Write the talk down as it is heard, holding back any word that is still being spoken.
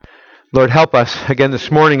Lord, help us again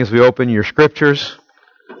this morning as we open your scriptures.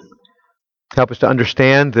 Help us to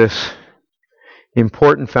understand this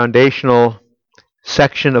important foundational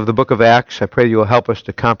section of the book of Acts. I pray you will help us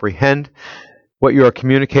to comprehend what you are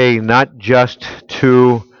communicating, not just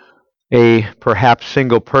to a perhaps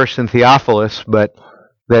single person, Theophilus, but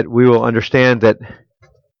that we will understand that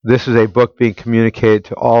this is a book being communicated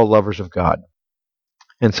to all lovers of God.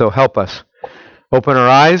 And so help us. Open our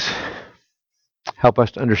eyes. Help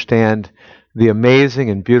us to understand the amazing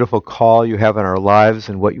and beautiful call you have in our lives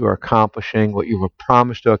and what you are accomplishing, what you have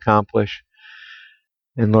promised to accomplish.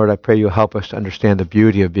 And Lord, I pray you'll help us to understand the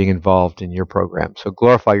beauty of being involved in your program. So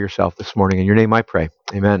glorify yourself this morning. In your name I pray.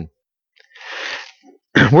 Amen.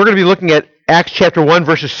 We're going to be looking at Acts chapter 1,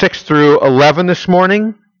 verses 6 through 11 this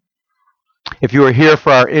morning. If you were here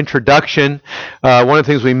for our introduction, one of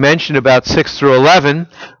the things we mentioned about 6 through 11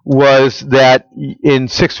 was that in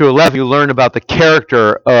 6 through 11 you learn about the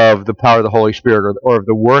character of the power of the Holy Spirit or of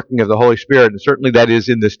the working of the Holy Spirit, and certainly that is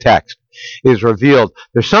in this text. It is revealed.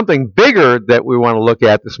 There's something bigger that we want to look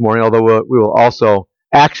at this morning, although we will also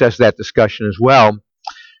access that discussion as well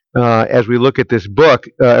as we look at this book,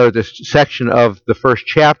 or this section of the first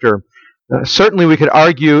chapter. Certainly we could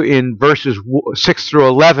argue in verses 6 through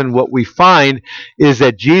 11 what we find is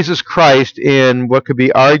that Jesus Christ, in what could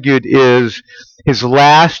be argued is his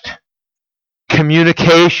last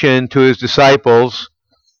communication to his disciples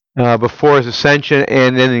before his ascension,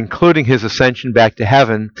 and then including his ascension back to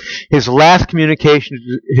heaven, his last communication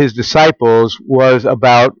to his disciples was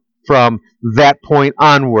about, from that point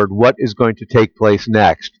onward, what is going to take place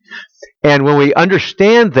next. And when we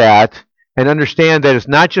understand that, and understand that it's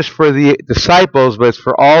not just for the disciples, but it's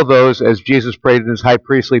for all those, as Jesus prayed in his high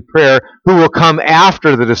priestly prayer, who will come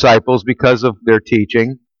after the disciples because of their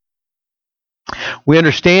teaching, we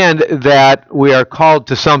understand that we are called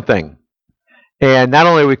to something. And not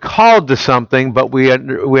only are we called to something, but we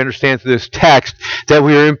understand through this text that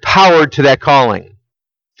we are empowered to that calling.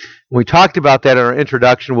 We talked about that in our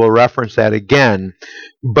introduction. We'll reference that again.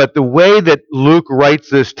 But the way that Luke writes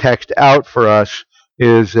this text out for us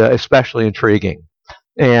is especially intriguing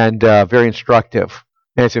and very instructive.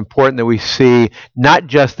 And it's important that we see not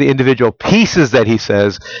just the individual pieces that he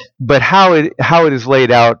says, but how it is laid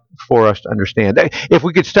out for us to understand. If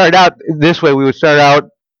we could start out this way, we would start out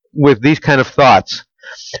with these kind of thoughts.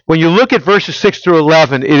 When you look at verses 6 through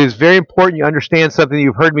 11, it is very important you understand something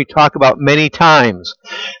you've heard me talk about many times.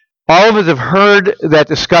 All of us have heard that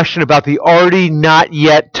discussion about the already not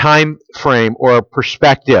yet time frame or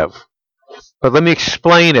perspective. But let me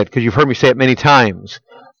explain it, because you've heard me say it many times.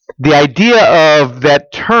 The idea of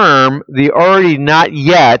that term, the already not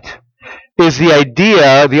yet, is the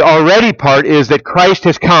idea, the already part is that Christ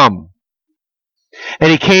has come.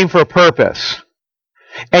 And he came for a purpose.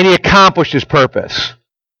 And he accomplished his purpose.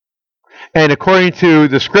 And according to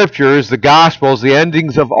the scriptures, the Gospels, the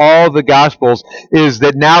endings of all the Gospels, is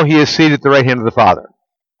that now he is seated at the right hand of the Father.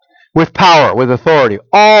 With power, with authority,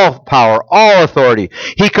 all power, all authority.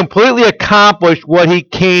 He completely accomplished what he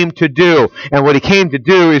came to do. And what he came to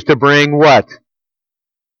do is to bring what?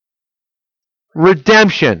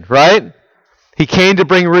 Redemption, right? He came to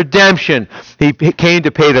bring redemption. He came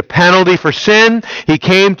to pay the penalty for sin. He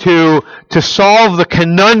came to solve the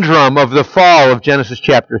conundrum of the fall of Genesis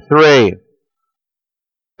chapter 3.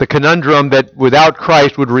 The conundrum that without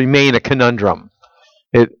Christ would remain a conundrum.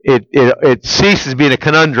 It ceases being a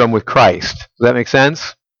conundrum with Christ. Does that make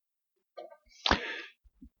sense?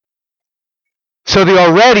 So the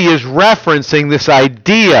already is referencing this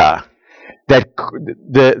idea that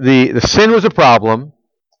the sin was a problem,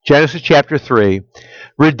 Genesis chapter 3.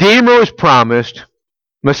 Redeemer was promised,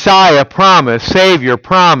 Messiah promised, Savior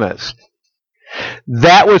promised.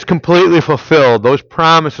 That was completely fulfilled. Those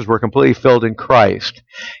promises were completely filled in Christ.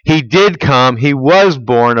 He did come. He was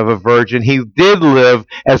born of a virgin. He did live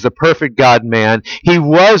as the perfect God-man. He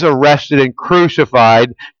was arrested and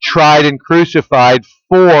crucified, tried and crucified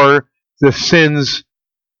for the sins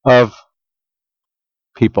of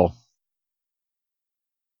people.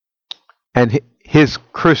 And his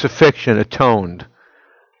crucifixion atoned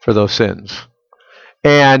for those sins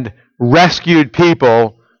and rescued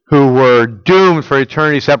people who were doomed for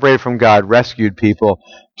eternity separated from God, rescued people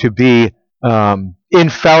to be in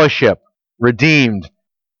fellowship, redeemed,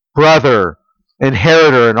 brother,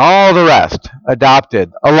 inheritor, and all the rest,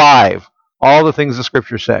 adopted, alive, all the things the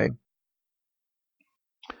Scriptures say.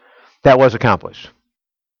 That was accomplished.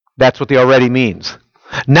 That's what the already means.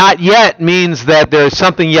 Not yet means that there is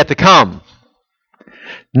something yet to come.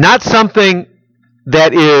 Not something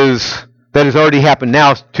that has already happened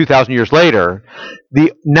now 2,000 years later.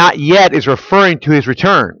 The not yet is referring to his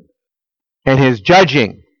return and his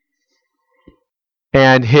judging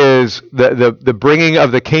and the bringing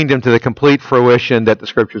of the kingdom to the complete fruition that the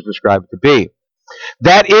Scriptures describe it to be.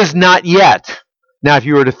 That is not yet. Now, if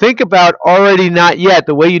you were to think about already not yet,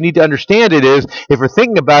 the way you need to understand it is, if we're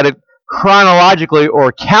thinking about it chronologically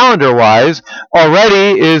or calendar-wise,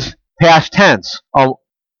 already is past tense,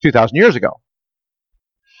 2,000 years ago.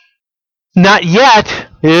 Not yet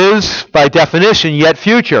is, by definition, yet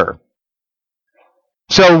future.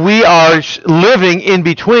 So we are living in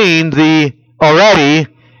between the already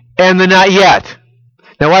and the not yet.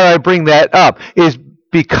 Now, why do I bring that up? Is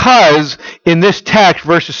because in this text,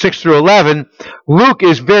 verses 6 through 11, Luke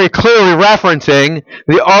is very clearly referencing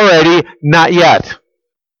the already not yet.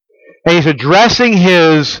 And he's addressing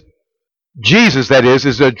Jesus, that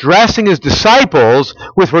is addressing his disciples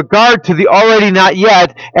with regard to the already not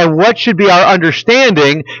yet, and what should be our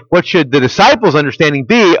understanding, what should the disciples' understanding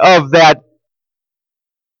be of that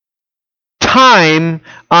time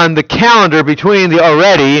on the calendar between the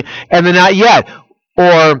already and the not yet.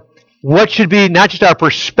 Or what should be not just our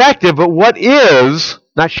perspective, but what is,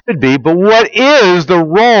 not should be, but what is the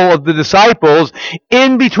role of the disciples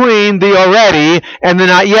in between the already and the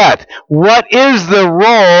not yet? What is the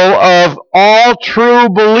role of all true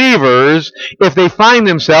believers if they find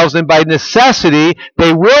themselves, and by necessity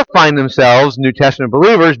they will find themselves, New Testament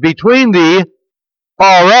believers, between the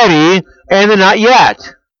already and the not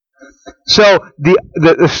yet? So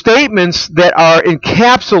the statements that are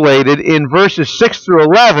encapsulated in verses 6 through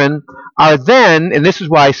 11 are then, and this is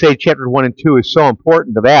why I say chapter 1 and 2 is so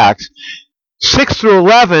important of Acts, 6 through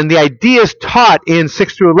 11, the ideas taught in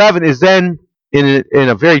 6 through 11 is then, in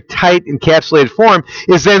a very tight encapsulated form,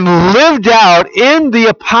 is then lived out in the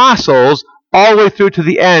apostles all the way through to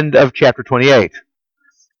the end of chapter 28.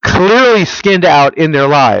 Clearly skinned out in their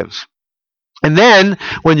lives. And then,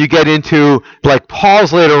 when you get into, like,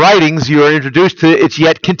 Paul's later writings, you are introduced to it's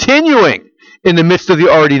yet continuing in the midst of the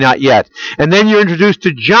already not yet. And then you're introduced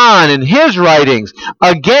to John and his writings,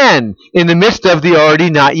 again, in the midst of the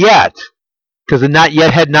already not yet. Because the not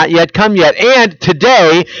yet had not yet come yet. And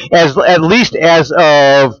today, at least as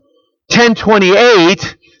of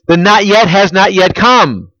 1028, the not yet has not yet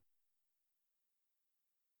come.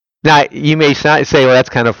 Now, you may say, well, that's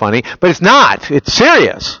kind of funny, but it's not. It's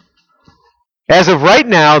serious. As of right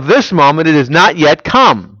now, this moment, it has not yet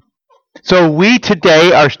come. So we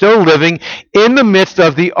today are still living in the midst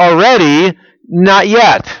of the already not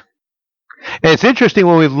yet. And it's interesting,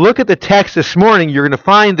 when we look at the text this morning, you're going to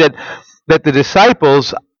find that the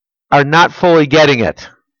disciples are not fully getting it.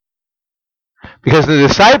 Because the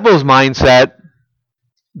disciples' mindset,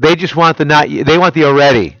 they just want they want the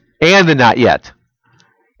already and the not yet.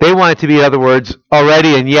 They want it to be, in other words,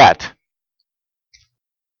 already and yet.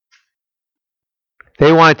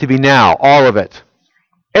 They want it to be now, all of it.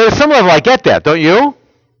 And at some level, I get that, don't you?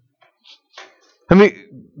 I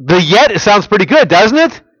mean, the yet, it sounds pretty good, doesn't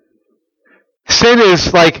it? Sin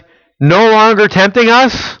is, like, no longer tempting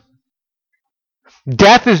us.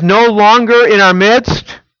 Death is no longer in our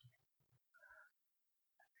midst.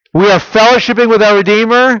 We are fellowshipping with our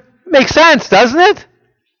Redeemer. Makes sense, doesn't it?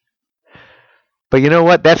 But you know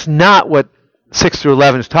what? That's not what 6 through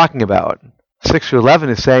 11 is talking about. 6 through 11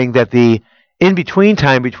 is saying that the in-between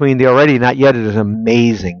time between the already not yet is an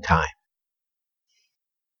amazing time.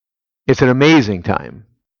 It's an amazing time.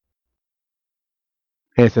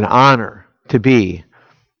 And it's an honor to be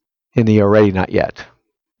in the already not yet.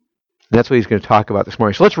 And that's what he's going to talk about this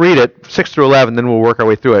morning. So let's read it, 6 through 11, then we'll work our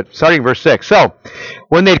way through it. Starting in verse 6. So,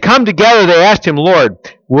 when they'd come together, they asked him, Lord,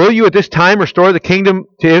 will you at this time restore the kingdom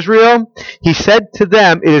to Israel? He said to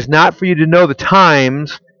them, it is not for you to know the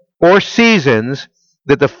times or seasons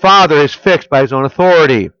that the Father has fixed by his own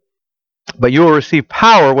authority. But you will receive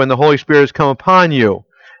power when the Holy Spirit has come upon you.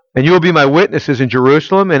 And you will be my witnesses in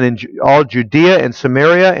Jerusalem and in all Judea and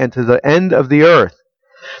Samaria and to the end of the earth.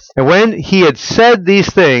 And when he had said these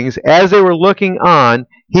things, as they were looking on,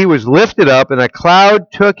 he was lifted up, and a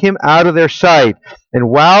cloud took him out of their sight. And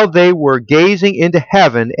while they were gazing into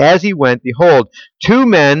heaven as he went, behold, two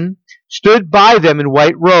men stood by them in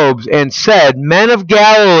white robes and said, Men of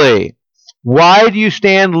Galilee, why do you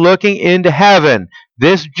stand looking into heaven?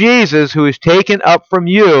 This Jesus who is taken up from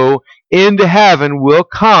you into heaven will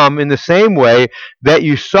come in the same way that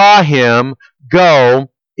you saw him go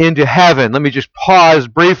into heaven. Let me just pause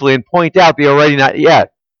briefly and point out the already not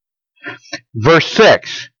yet. Verse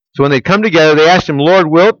 6. So when they come together, they asked him, Lord,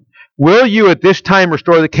 will you at this time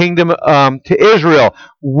restore the kingdom to Israel?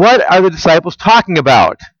 What are the disciples talking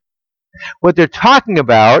about? What they're talking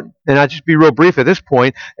about, and I'll just be real brief at this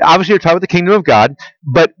point, obviously they're talking about the kingdom of God,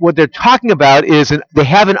 but what they're talking about is they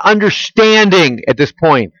have an understanding at this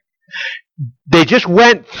point. They just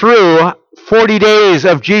went through 40 days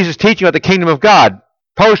of Jesus teaching about the kingdom of God,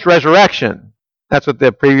 post-resurrection. That's what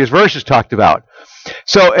the previous verses talked about.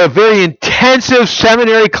 So a very intensive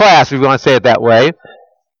seminary class, if you want to say it that way,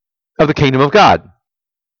 of the kingdom of God.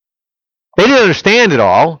 They didn't understand it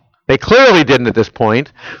all. They clearly didn't at this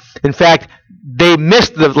point. In fact, they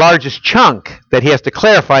missed the largest chunk that he has to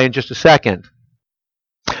clarify in just a second.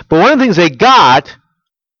 But one of the things they got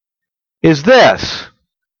is this.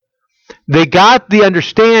 They got the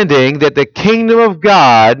understanding that the kingdom of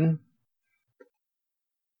God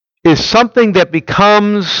is something that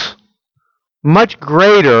becomes much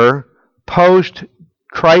greater post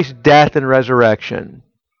Christ's death and resurrection.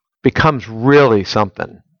 Becomes really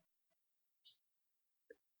something.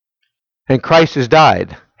 And Christ has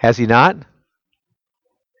died, has he not?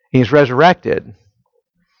 He's resurrected.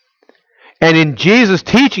 And in Jesus'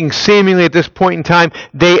 teaching, seemingly at this point in time,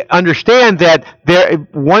 they understand that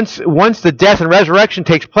once the death and resurrection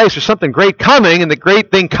takes place, there's something great coming, and the great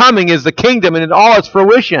thing coming is the kingdom and in all its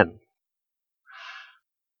fruition.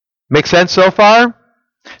 Make sense so far?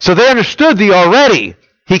 So they understood the already.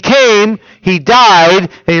 He came, he died,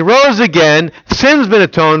 and he rose again. Sin's been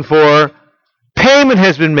atoned for. Payment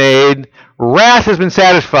has been made. Wrath has been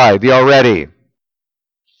satisfied, the already.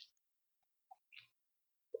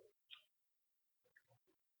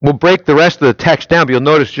 We'll break the rest of the text down, but you'll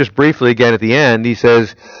notice just briefly again at the end, he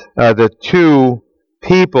says the two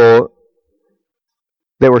people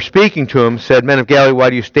that were speaking to him said, Men of Galilee, why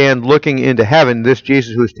do you stand looking into heaven? This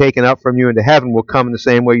Jesus who is taken up from you into heaven will come in the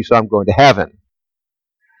same way you saw him go into heaven.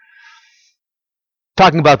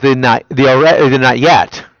 Talking about the not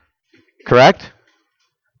yet. Correct?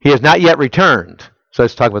 He has not yet returned. So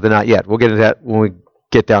let's talk about the not yet. We'll get into that when we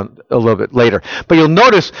get down a little bit later. But you'll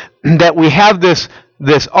notice that we have this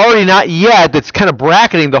already not yet that's kind of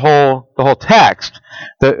bracketing the whole text.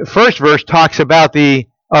 The first verse talks about the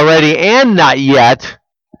already and not yet.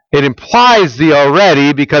 It implies the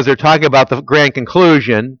already because they're talking about the grand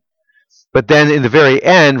conclusion. But then in the very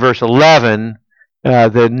end, verse 11,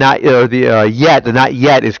 the not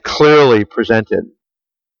yet is clearly presented.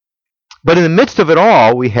 But in the midst of it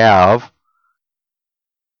all, we have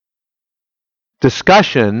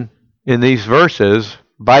discussion in these verses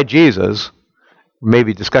by Jesus.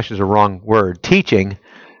 Maybe discussion is a wrong word. Teaching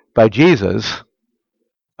by Jesus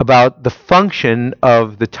about the function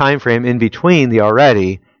of the time frame in between the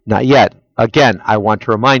already, not yet. Again, I want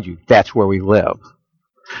to remind you, that's where we live.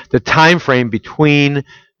 The time frame between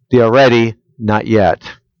the already, not yet.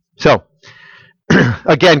 So,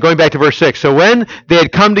 again, going back to verse 6. So when they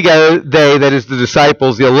had come together, they, that is the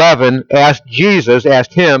disciples, the 11,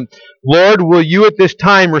 asked him, Lord, will you at this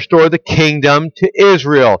time restore the kingdom to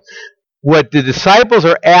Israel? What the disciples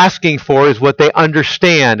are asking for is what they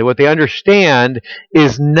understand. What they understand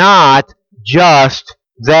is not just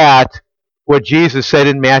that, what Jesus said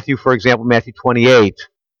in Matthew, for example, Matthew 28.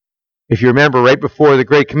 If you remember, right before the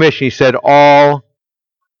Great Commission, he said, all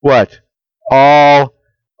power,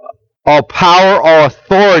 all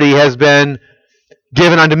authority has been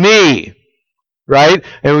given unto me. Right?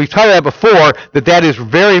 And we've talked about before that is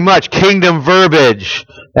very much kingdom verbiage.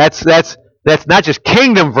 That's not just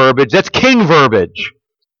kingdom verbiage, that's king verbiage.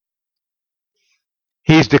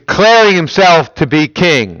 He's declaring himself to be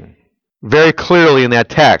king very clearly in that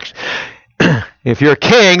text. If you're a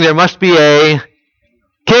king, there must be a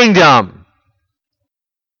kingdom.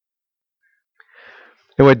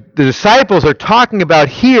 And what the disciples are talking about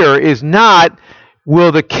here is not,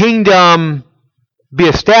 will the kingdom be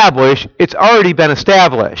established? It's already been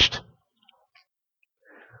established.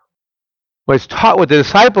 What the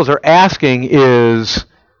disciples are asking is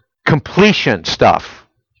completion stuff.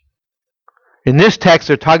 In this text,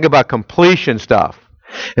 they're talking about completion stuff.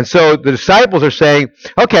 And so the disciples are saying,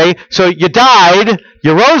 okay, so you died,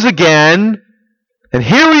 you rose again, and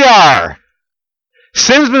here we are.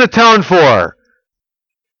 Sin's been atoned for.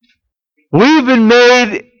 We've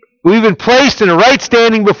been placed in a right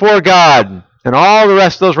standing before God, and all the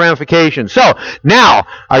rest of those ramifications. So, now,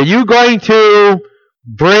 are you going to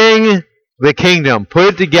bring the kingdom,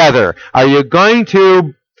 put it together? Are you going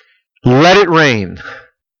to let it rain?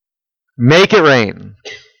 Make it rain.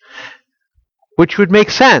 Which would make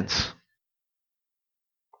sense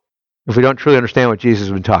if we don't truly understand what Jesus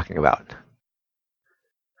has been talking about.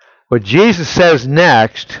 What Jesus says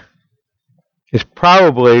next is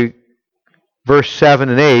probably verse 7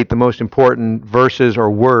 and 8, the most important verses or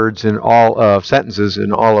words in all of sentences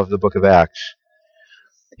in all of the book of Acts.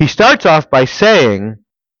 He starts off by saying,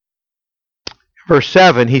 verse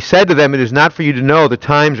 7, he said to them, it is not for you to know the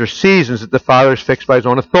times or seasons that the Father has fixed by his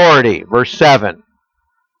own authority. Verse 7.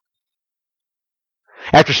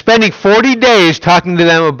 After spending 40 days talking to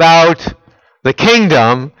them about the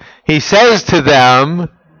kingdom, he says to them,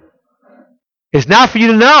 it's not for you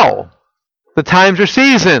to know the times or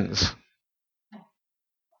seasons.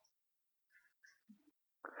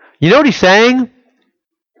 You know what he's saying?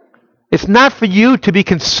 It's not for you to be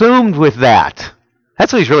consumed with that.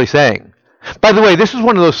 That's what he's really saying. By the way, this is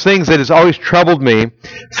one of those things that has always troubled me.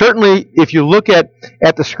 Certainly, if you look at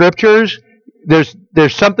the scriptures, there's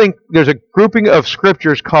a grouping of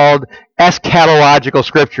scriptures called eschatological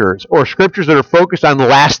scriptures, or scriptures that are focused on the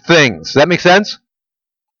last things. Does that make sense?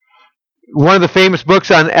 One of the famous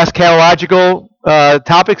books on eschatological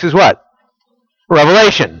topics is what?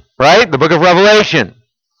 Revelation, right? The book of Revelation.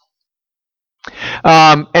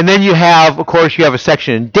 And then you have, of course, you have a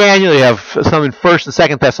section in Daniel, you have some in 1st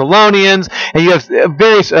and 2nd Thessalonians, and you have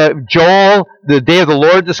various, Joel, the Day of the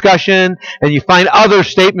Lord discussion, and you find other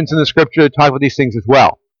statements in the scripture that talk about these things as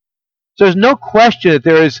well. So there's no question that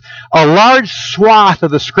there is a large swath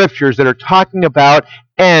of the scriptures that are talking about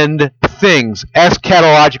end things,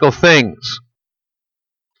 eschatological things.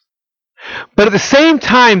 But at the same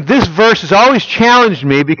time, this verse has always challenged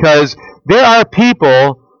me because there are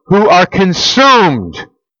people who are consumed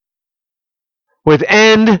with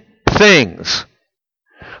end things.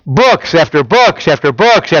 Books after books after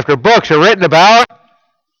books after books are written about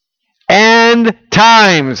end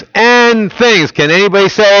times, end things. Can anybody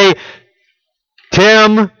say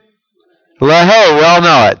Tim LaHaye? We all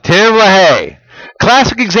know it. Tim LaHaye.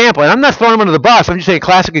 Classic example. And I'm not throwing him under the bus. I'm just saying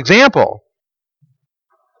classic example.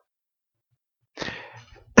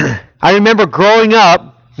 I remember growing up.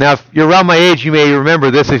 Now, if you're around my age, you may remember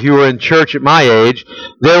this if you were in church at my age.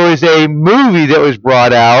 There was a movie that was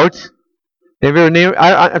brought out. I'm trying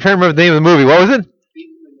to remember the name of the movie. What was it?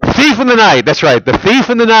 Thief in the Night. That's right, The Thief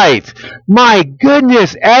in the Night. My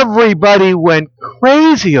goodness, everybody went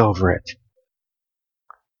crazy over it.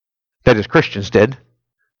 That is, Christians did.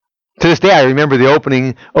 To this day, I remember the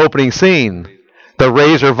opening scene. The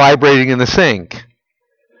razor vibrating in the sink.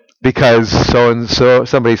 Because so-and-so,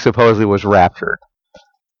 somebody supposedly was raptured.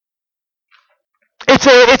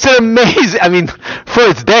 It's an amazing, I mean, for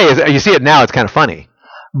its day, you see it now, it's kind of funny.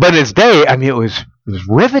 But in its day, I mean, it was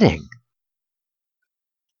riveting.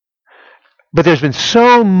 But there's been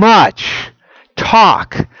so much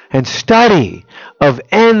talk and study of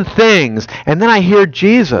end things. And then I hear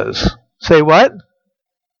Jesus say what?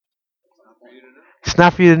 It's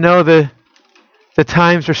not for you to know the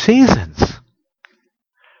times or seasons.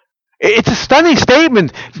 It's a stunning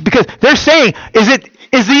statement because they're saying, is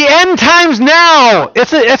the end times now?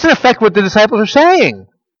 It's in effect what the disciples are saying.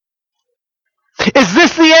 Is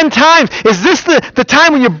this the end times? Is this the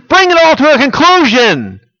time when you bring it all to a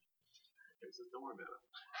conclusion?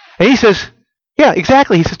 And he says, yeah,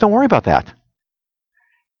 exactly. He says, don't worry about that.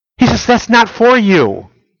 He says, that's not for you.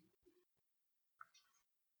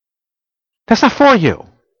 That's not for you.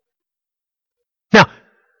 Now,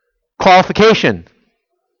 qualification.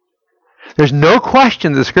 There's no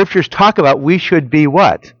question the scriptures talk about we should be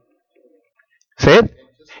what? Say it?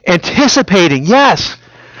 Anticipating, yes.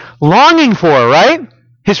 Longing for, right?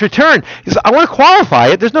 His return. I want to qualify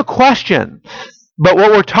it. There's no question. But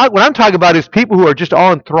what I'm talking about is people who are just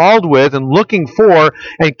all enthralled with and looking for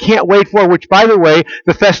and can't wait for, which, by the way,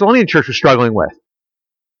 the Thessalonian church was struggling with.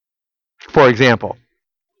 For example.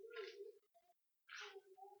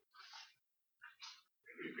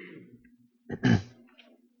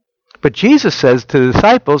 But Jesus says to the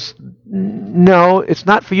disciples, no, it's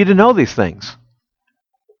not for you to know these things.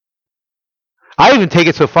 I even take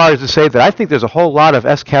it so far as to say that I think there's a whole lot of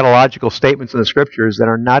eschatological statements in the scriptures that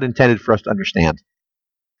are not intended for us to understand.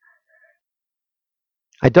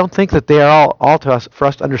 I don't think that they are all for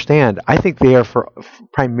us to understand. I think they are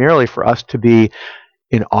primarily for us to be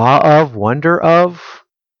in awe of, wonder of.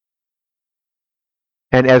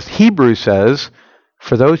 And as Hebrews says,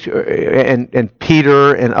 for those, and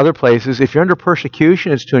Peter and other places, if you're under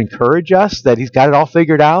persecution, it's to encourage us that he's got it all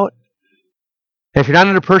figured out. And if you're not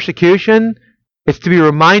under persecution, it's to be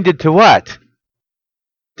reminded to what?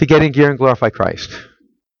 To get in gear and glorify Christ.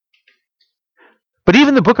 But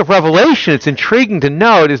even the book of Revelation, it's intriguing to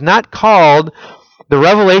note, is not called the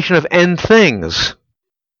revelation of end things.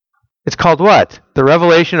 It's called what? The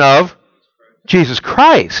revelation of Jesus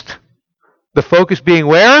Christ. The focus being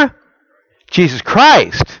where? Jesus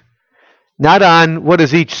Christ. Not on what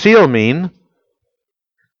does each seal mean,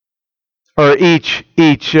 or each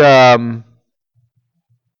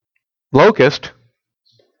locust,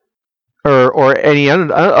 or any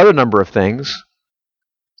other number of things.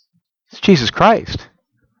 It's Jesus Christ.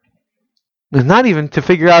 It's not even to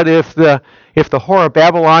figure out if the whore of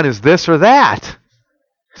Babylon is this or that.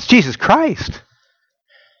 It's Jesus Christ.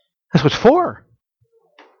 That's what it's for.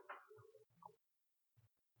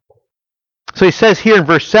 So he says here in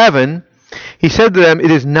verse 7, he said to them,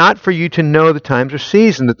 "It is not for you to know the times or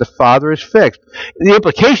season that the Father is fixed." The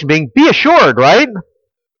implication being, be assured, right?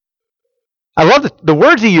 I love the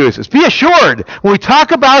words he uses. Be assured. When we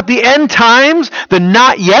talk about the end times, the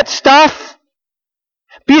not yet stuff,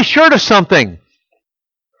 be assured of something.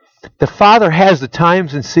 The Father has the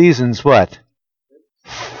times and seasons what?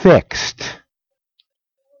 Fixed.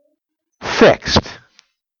 Fixed.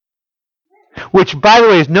 Which, by the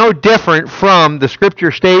way, is no different from the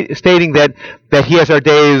Scripture stating that he has our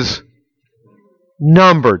days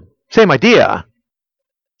numbered. Same idea.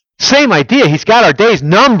 Same idea. He's got our days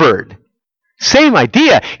numbered. Same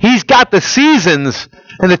idea. He's got the seasons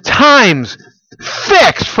and the times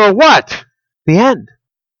fixed for what? The end.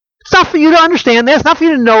 It's not for you to understand that. It's not for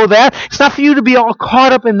you to know that. It's not for you to be all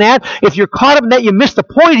caught up in that. If you're caught up in that, you miss the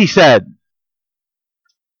point, he said.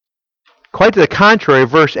 Quite to the contrary,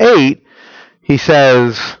 verse 8, he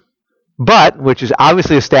says, "But," which is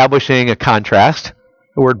obviously establishing a contrast.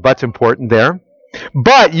 The word "but's" important there.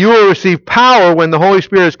 "But you will receive power when the Holy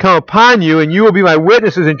Spirit has come upon you, and you will be my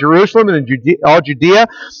witnesses in Jerusalem and in all Judea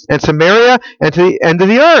and Samaria and to the end of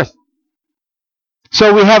the earth."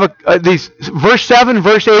 So we have these verse 7,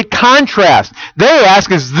 verse 8 contrast. They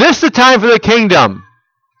ask, is this the time for the kingdom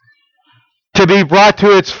to be brought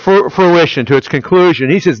to its fruition, to its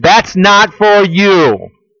conclusion? He says, that's not for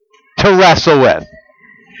you to wrestle with.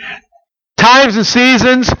 Times and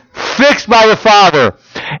seasons fixed by the Father.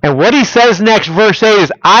 And what he says next, verse 8,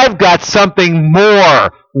 is, I've got something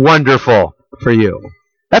more wonderful for you.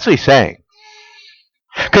 That's what he's saying.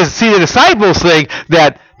 Because, see, the disciples think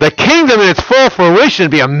that the kingdom in its full fruition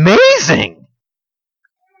would be amazing.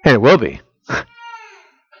 And it will be.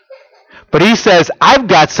 But he says, I've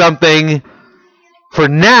got something for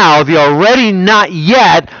now, the already not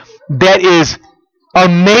yet, that is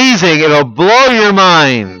amazing. It'll blow your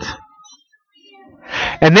mind.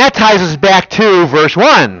 And that ties us back to verse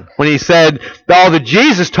 1, when he said all that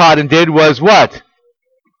Jesus taught and did was what?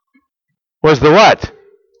 Was the what?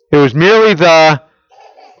 It was merely the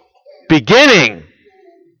beginning.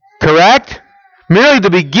 Correct? Merely the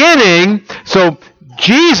beginning. So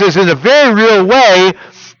Jesus, in a very real way,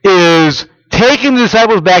 is taking the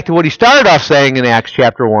disciples back to what he started off saying in Acts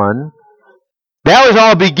chapter 1. That was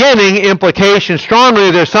all beginning, implication strongly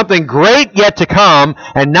there's something great yet to come,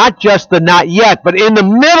 and not just the not yet, but in the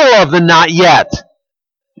middle of the not yet,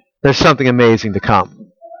 there's something amazing to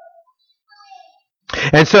come.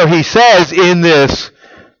 And so he says in this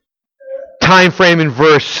time frame in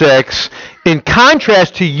verse 6, in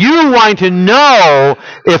contrast to you wanting to know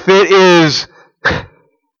if it is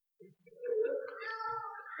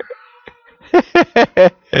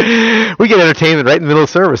we get entertainment right in the middle of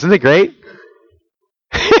service. Isn't it great?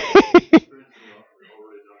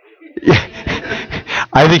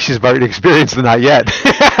 I think she's about to experience the not yet.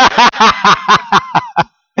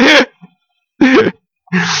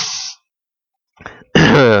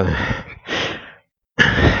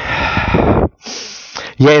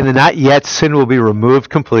 Yeah, in the not yet, sin will be removed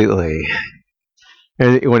completely.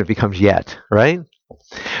 And when it becomes yet, right?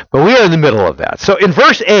 But we are in the middle of that. So in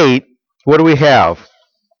verse 8, what do we have?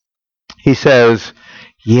 He says,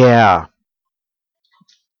 yeah,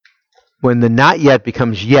 when the not yet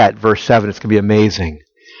becomes yet, verse 7, it's going to be amazing.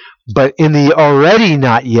 But in the already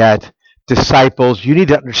not yet, disciples, you need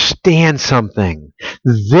to understand something.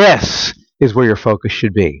 This is where your focus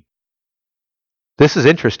should be. This is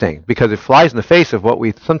interesting because it flies in the face of what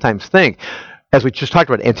we sometimes think. As we just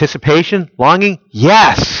talked about, anticipation, longing,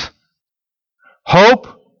 yes.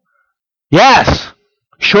 Hope, yes.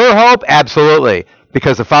 Sure hope, absolutely,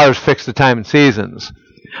 because the Father's fixed the time and seasons.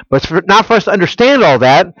 But it's not for us to understand all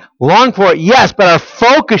that. Long for it, yes, but our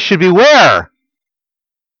focus should be where?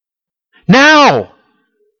 Now.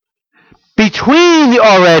 Between the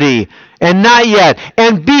already and not yet.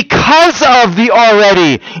 And because of the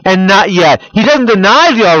already and not yet. He doesn't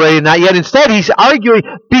deny the already and not yet. Instead, he's arguing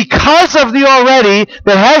because of the already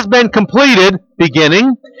that has been completed,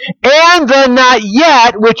 beginning, and the not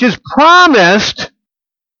yet, which is promised,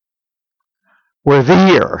 we're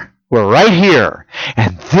there. We're right here.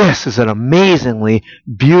 And this is an amazingly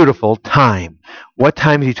beautiful time. What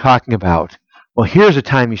time is he talking about? Well, here's the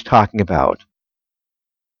time he's talking about.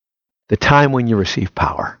 The time when you receive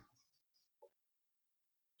power.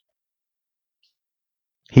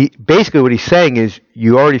 Basically what he's saying is,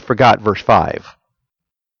 you already forgot verse 5.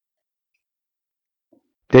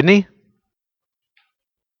 Didn't he?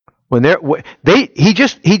 He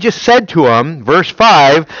just said to them, verse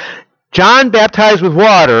 5, John baptized with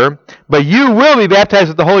water, but you will be baptized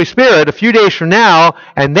with the Holy Spirit a few days from now,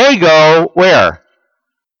 and they go where?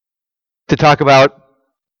 To talk about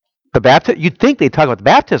You'd think they'd talk about the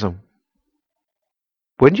baptism,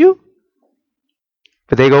 wouldn't you?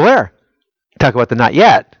 But they go where? Talk about the not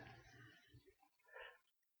yet.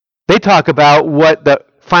 They talk about what the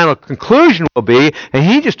final conclusion will be, and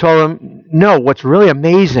he just told them, no, what's really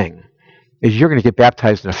amazing is you're going to get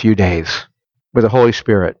baptized in a few days with the Holy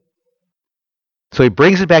Spirit. So he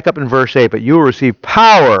brings it back up in verse 8, but you will receive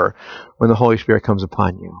power when the Holy Spirit comes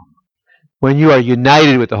upon you. When you are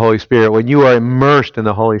united with the Holy Spirit, when you are immersed in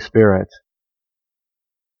the Holy Spirit,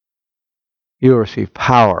 you will receive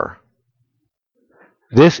power.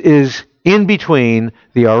 This is in between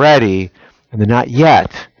the already and the not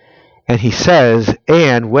yet. And he says,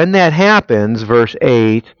 and when that happens, verse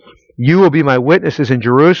 8, you will be my witnesses in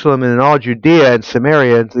Jerusalem and in all Judea and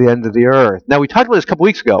Samaria and to the end of the earth. Now, we talked about this a couple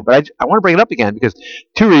weeks ago, but I want to bring it up again because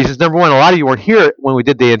two reasons. Number one, a lot of you weren't here when we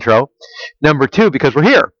did the intro. Number two, because we're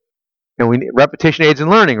here. And repetition aids in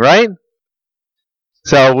learning, right?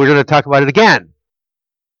 So we're going to talk about it again.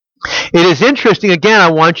 It is interesting, again,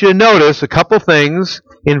 I want you to notice a couple things.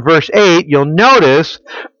 In verse 8, you'll notice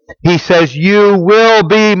he says, you will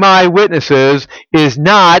be my witnesses, is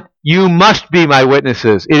not, you must be my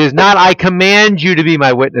witnesses. It is not, I command you to be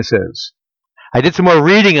my witnesses. I did some more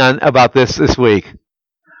reading about this week.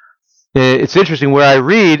 It's interesting, where I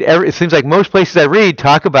read, it seems like most places I read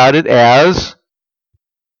talk about it as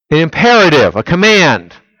an imperative, a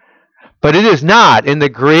command. But it is not. In the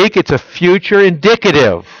Greek, it's a future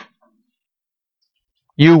indicative.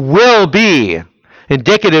 You will be.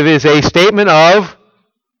 Indicative is a statement of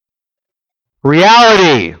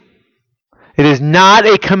reality. It is not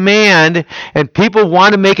a command, and people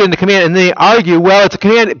want to make it into command, and they argue, well, it's a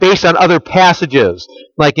command based on other passages.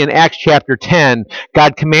 Like in Acts chapter 10,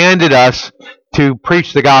 God commanded us to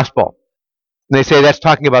preach the gospel. And they say that's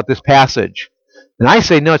talking about this passage. And I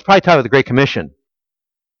say, no, it's probably talking about the Great Commission.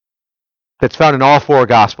 That's found in all four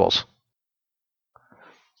Gospels.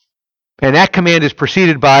 And that command is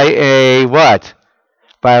preceded by a what?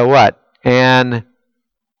 By a what? An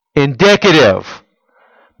indicative.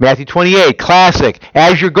 Matthew 28, classic.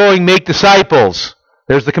 As you're going, make disciples.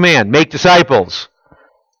 There's the command. Make disciples.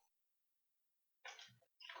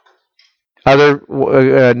 Another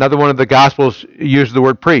one of the Gospels uses the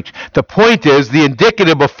word preach. The point is, the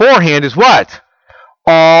indicative beforehand is what?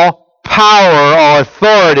 All power, all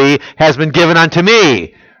authority has been given unto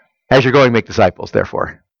me. As you're going, make disciples,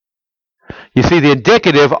 therefore. You see, the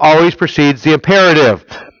indicative always precedes the imperative.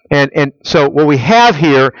 And so what we have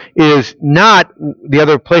here is not the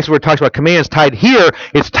other place where it talks about commands tied here.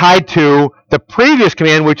 It's tied to the previous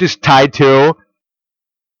command, which is tied to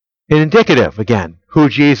an indicative, again, who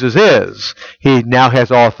Jesus is. He now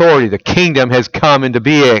has all authority. The kingdom has come into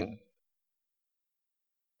being.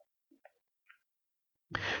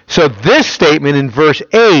 So this statement in verse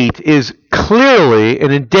 8 is clearly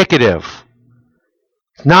an indicative.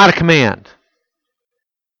 It's not a command.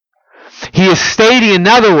 He is stating, in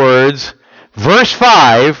other words, verse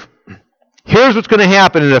 5, here's what's going to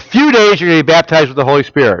happen. In a few days, you're going to be baptized with the Holy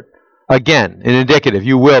Spirit. Again, an indicative.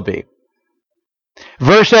 You will be.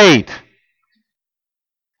 Verse 8,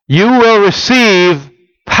 you will receive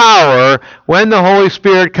power when the Holy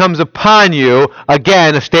Spirit comes upon you.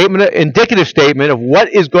 Again, indicative statement of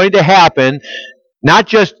what is going to happen. Not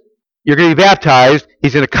just you're going to be baptized,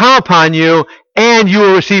 he's going to come upon you, and you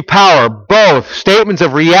will receive power. Both statements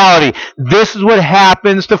of reality. This is what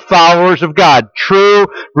happens to followers of God. True,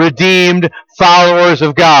 redeemed followers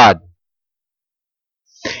of God.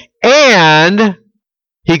 And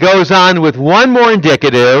he goes on with one more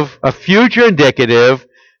indicative, a future indicative,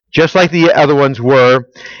 just like the other ones were.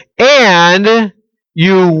 And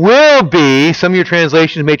you will be, some of your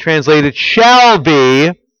translations may translate it, shall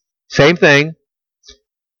be, same thing,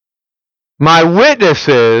 my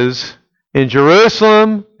witnesses in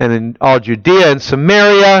Jerusalem and in all Judea and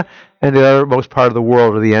Samaria and the uttermost part of the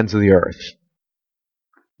world, or the ends of the earth.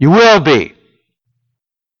 You will be.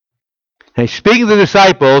 And he's speaking to the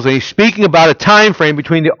disciples, and he's speaking about a time frame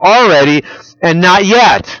between the already and not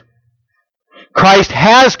yet. Christ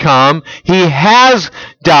has come. He has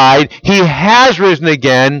died. He has risen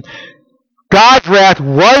again. God's wrath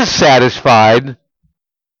was satisfied.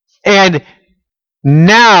 And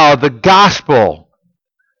now the gospel,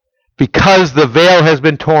 because the veil has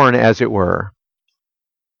been torn, as it were,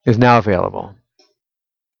 is now available.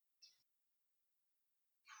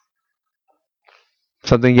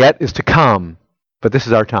 Something yet is to come, but this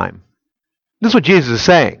is our time. This is what Jesus is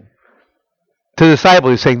saying. To the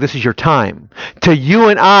disciples, he's saying, this is your time. To you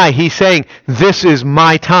and I, he's saying, this is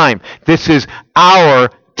my time. This is our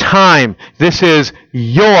time. This is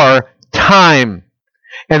your time.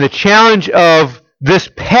 And the challenge of this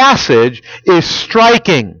passage is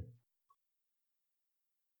striking.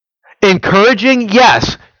 Encouraging,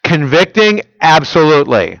 yes. Convicting,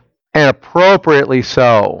 absolutely. And appropriately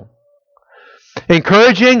so.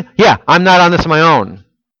 Encouraging, yeah, I'm not on this on my own.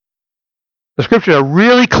 The scriptures are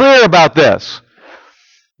really clear about this.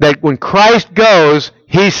 That when Christ goes,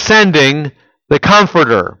 he's sending the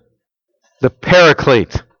Comforter, the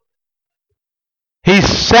Paraclete. He's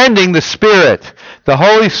sending the Spirit, the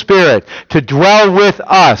Holy Spirit, to dwell with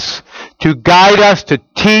us, to guide us, to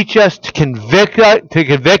teach us, to convict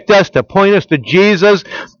us, to point us to Jesus,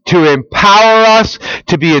 to empower us,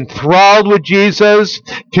 to be enthralled with Jesus,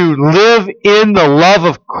 to live in the love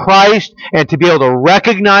of Christ, and to be able to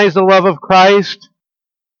recognize the love of Christ,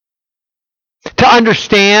 to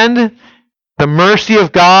understand the mercy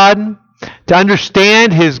of God, to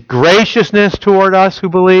understand His graciousness toward us who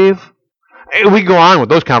believe. We can go on with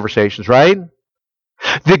those conversations, right?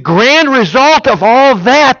 The grand result of all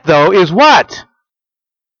that, though, is what?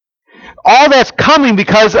 All that's coming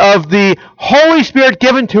because of the Holy Spirit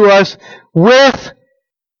given to us with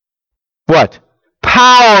what?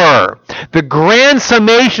 Power. The grand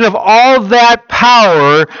summation of all that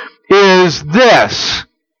power is this.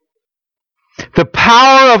 The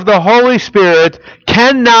power of the Holy Spirit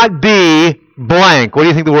cannot be blank. What do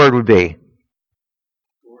you think the word would be?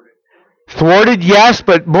 Thwarted, yes,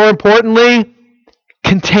 but more importantly,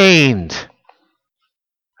 contained.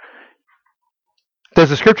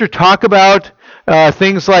 Does the Scripture talk about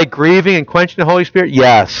things like grieving and quenching the Holy Spirit?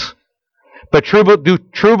 Yes. But do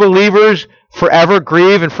true believers forever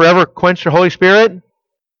grieve and forever quench the Holy Spirit?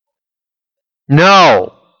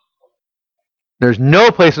 No. There's no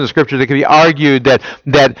place in the Scripture that can be argued that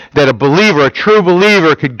a believer, a true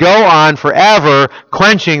believer, could go on forever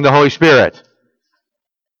quenching the Holy Spirit.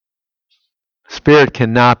 Spirit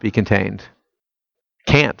cannot be contained.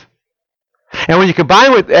 Can't. And when you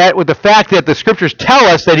combine with that with the fact that the Scriptures tell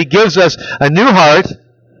us that He gives us a new heart,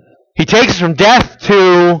 He takes us from death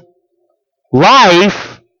to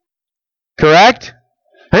life, correct?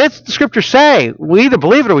 And that's what the Scriptures say. We either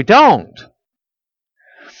believe it or we don't.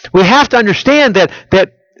 We have to understand that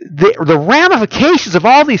the ramifications of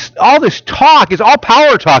all this talk is all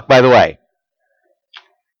power talk, by the way.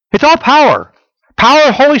 It's all power. Power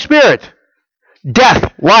of Holy Spirit.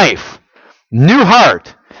 Death, life, new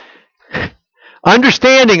heart,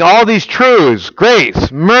 understanding all these truths,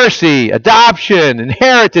 grace, mercy, adoption,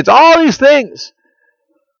 inheritance, all these things,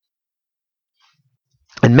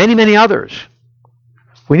 and many, many others.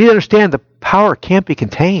 We need to understand the power can't be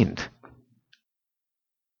contained.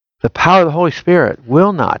 The power of the Holy Spirit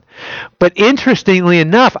will not. But interestingly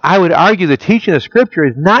enough, I would argue the teaching of Scripture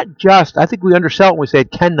is not just, I think we undersell it when we say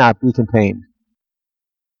it cannot be contained.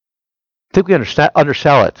 I think we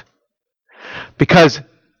undersell it. Because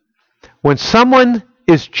when someone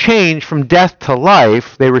is changed from death to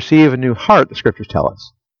life, they receive a new heart, the Scriptures tell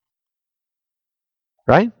us.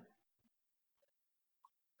 Right?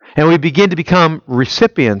 And we begin to become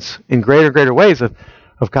recipients in greater and greater ways of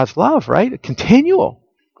God's love, right? Continual.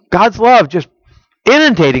 God's love just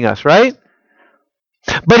inundating us, right?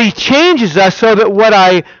 But He changes us so that what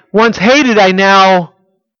I once hated, I now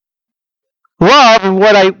love, and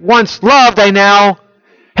what I once loved, I now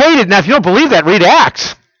hated. Now, if you don't believe that, read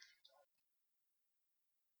Acts.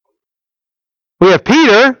 We have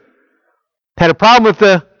Peter, had a problem with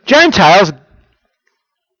the Gentiles. And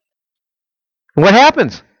what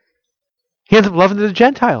happens? He ends up loving the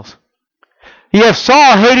Gentiles. You have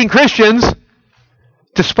Saul hating Christians,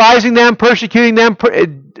 despising them, persecuting them,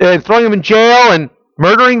 throwing them in jail, and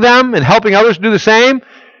murdering them, and helping others do the same.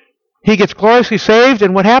 He gets gloriously saved,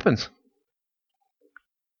 and what happens?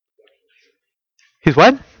 His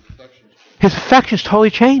what? His affections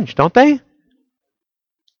totally change, don't they?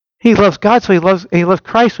 He loves God, so he loves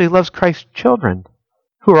Christ, so he loves Christ's children,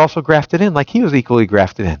 who are also grafted in, like he was equally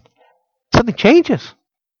grafted in. Something changes.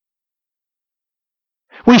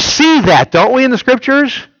 We see that, don't we, in the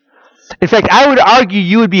Scriptures? In fact, I would argue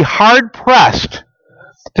you would be hard-pressed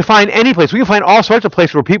to find any place. We can find all sorts of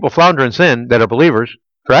places where people flounder in sin that are believers,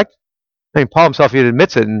 correct? I mean, Paul himself even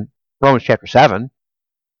admits it in Romans chapter 7.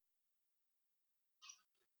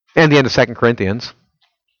 And the end of 2 Corinthians.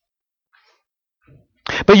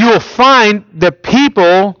 But you will find that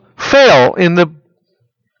people fail in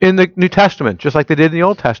the New Testament, just like they did in the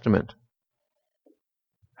Old Testament.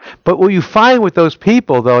 But what you find with those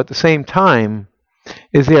people, though, at the same time,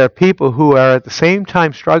 is there are people who are at the same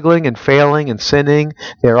time struggling and failing and sinning.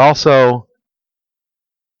 They're also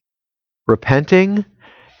repenting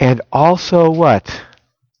and also what?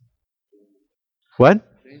 What?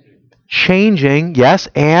 Changing, yes,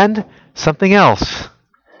 and something else.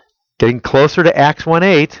 Getting closer to Acts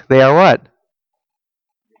 1:8, they are what?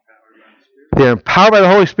 They're empowered by the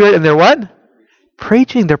Holy Spirit, and they're what?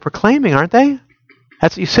 Preaching. They're proclaiming, aren't they?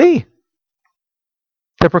 That's what you see.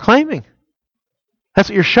 They're proclaiming. That's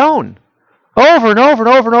what you're shown. Over and over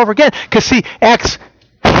and over and over again. Because see, Acts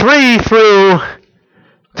 3 through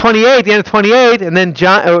 28, the end of 28, and then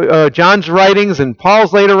John's writings and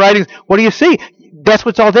Paul's later writings, what do you see? That's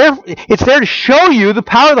what's all there. It's there to show you the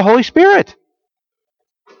power of the Holy Spirit.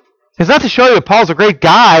 It's not to show you that Paul's a great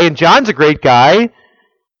guy and John's a great guy.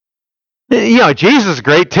 Jesus is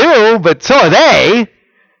great too, but so are they.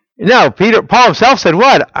 No, Paul himself said,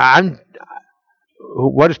 what?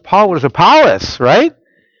 What is Paul? What is Apollos, right?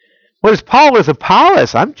 What is Paul? What is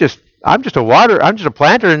Apollos? I'm just a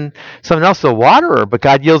planter and someone else is a waterer, but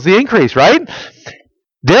God yields the increase, right?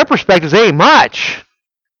 Their perspectives ain't much.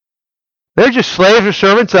 They're just slaves or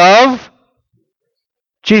servants of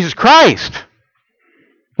Jesus Christ,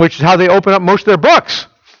 which is how they open up most of their books.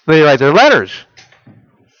 They write their letters.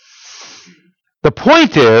 The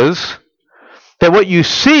point is that what you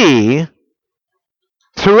see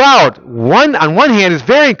throughout, on one hand, is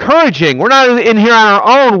very encouraging. We're not in here on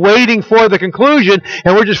our own waiting for the conclusion,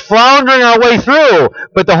 and we're just floundering our way through.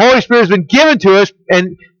 But the Holy Spirit has been given to us,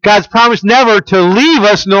 and God's promised never to leave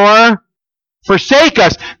us nor forsake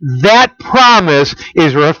us. That promise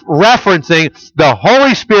is referencing the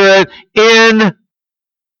Holy Spirit in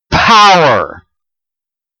power.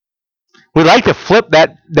 We like to flip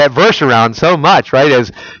that verse around so much, right?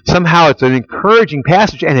 As somehow it's an encouraging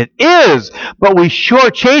passage, and it is, but we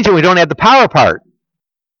shortchange it. We don't have the power part.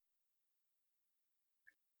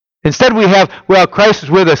 Instead we have, well, Christ is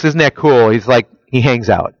with us. Isn't that cool? He's like, he hangs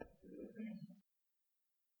out.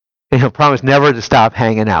 And he'll promise never to stop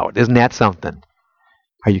hanging out. Isn't that something?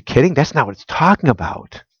 Are you kidding? That's not what it's talking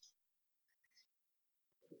about.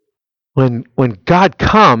 When God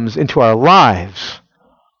comes into our lives,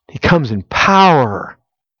 He comes in power.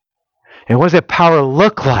 And what does that power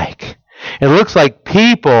look like? It looks like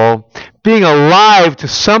people being alive to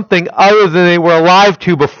something other than they were alive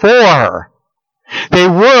to before. They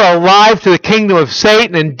were alive to the kingdom of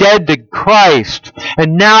Satan and dead to Christ.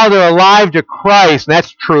 And now they're alive to Christ. And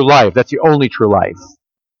that's true life. That's the only true life.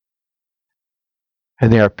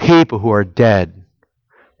 And there are people who are dead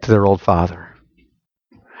to their old father.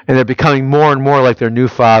 And they're becoming more and more like their new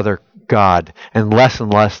father, God, and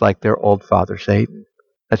less like their old father, Satan.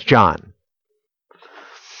 That's John.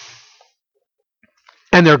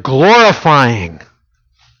 And they're glorifying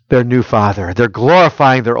their new father. They're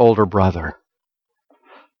glorifying their older brother.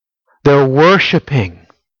 They're worshiping.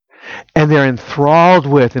 And they're enthralled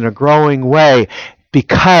with in a growing way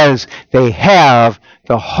because they have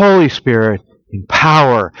the Holy Spirit in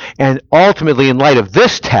power. And ultimately, in light of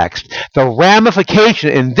this text, the ramification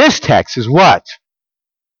in this text is what?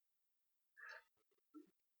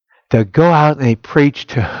 They go out and they preach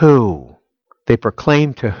to who? They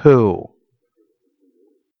proclaim to who?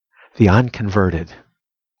 The unconverted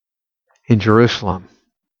in Jerusalem.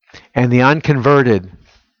 And the unconverted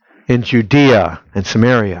in Judea and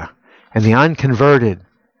Samaria. And the unconverted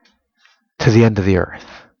to the end of the earth.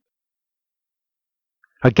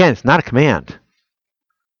 Again, it's not a command.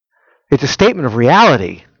 It's a statement of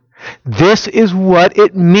reality. This is what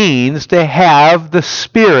it means to have the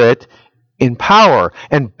Spirit in power.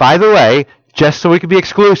 And by the way, just so we can be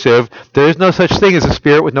exclusive, there is no such thing as a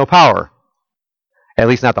spirit with no power. At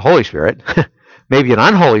least not the Holy Spirit. Maybe an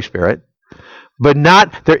unholy spirit. But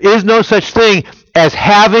there is no such thing as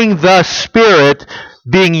having the Spirit,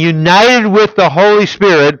 being united with the Holy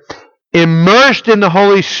Spirit, immersed in the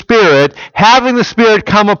Holy Spirit, having the Spirit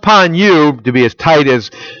come upon you, to be as tight as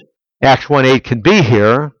Acts 1:8 can be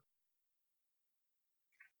here.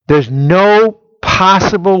 There's no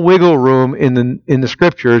possible wiggle room in the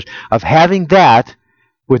Scriptures of having that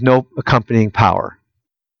with no accompanying power.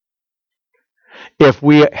 If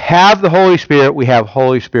we have the Holy Spirit, we have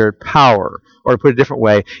Holy Spirit power. Or to put it a different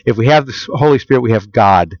way, if we have the Holy Spirit, we have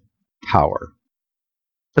God power.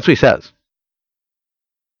 That's what he says.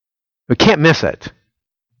 We can't miss it.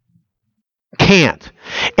 Can't.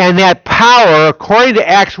 And that power, according to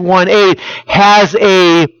Acts 1:8, has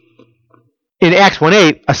in Acts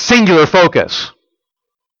 1:8, a singular focus.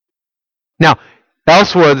 Now,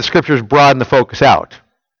 elsewhere, the Scriptures broaden the focus out.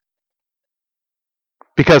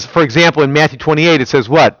 Because, for example, in Matthew 28, it says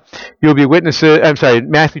what? You'll be witnesses.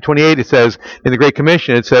 In Matthew 28, it says, in the Great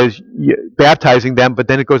Commission, it says, baptizing them, but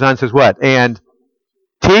then it goes on and says what? And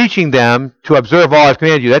teaching them to observe all I've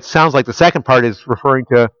commanded you. That sounds like the second part is referring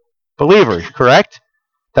to believers, correct?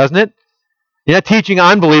 Doesn't it? You're not teaching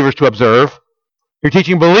unbelievers to observe. You're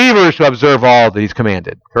teaching believers to observe all that he's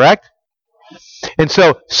commanded, correct? And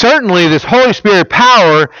so certainly this Holy Spirit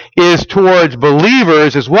power is towards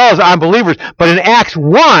believers as well as unbelievers. But in Acts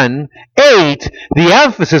 1:8, the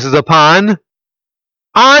emphasis is upon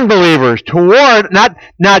unbelievers, toward not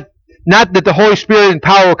that the Holy Spirit and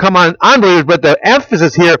power will come on unbelievers, but the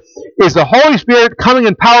emphasis here is the Holy Spirit coming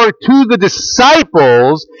in power to the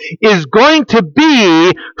disciples is going to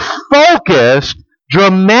be focused,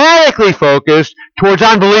 dramatically focused towards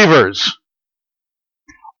unbelievers,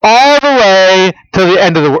 all the way to the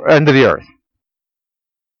end of the earth,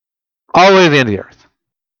 all the way to the end of the earth,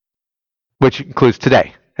 which includes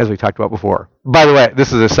today, as we talked about before. By the way,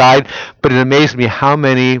 this is a side, but it amazes me how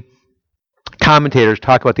many commentators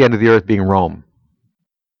talk about the end of the earth being Rome,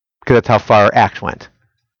 because that's how far Acts went.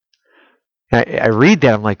 I read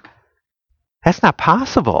that, I'm like, that's not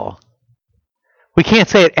possible. We can't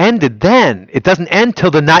say it ended then. It doesn't end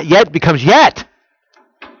till the not yet becomes yet.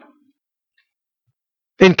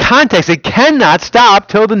 In context, it cannot stop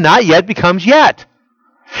till the not yet becomes yet.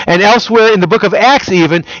 And elsewhere in the book of Acts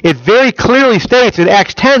even, it very clearly states in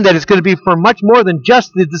Acts 10 that it's going to be for much more than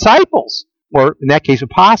just the disciples, or in that case,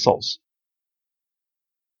 apostles.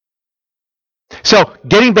 So,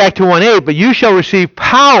 getting back to 1:8, but you shall receive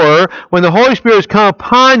power when the Holy Spirit has come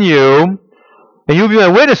upon you, and you will be my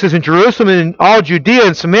witnesses in Jerusalem and in all Judea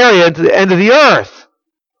and Samaria and to the end of the earth.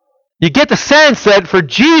 You get the sense that for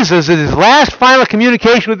Jesus, in his last final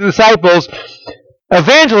communication with the disciples,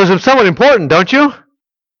 evangelism is somewhat important, don't you?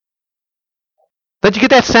 Don't you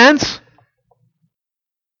get that sense?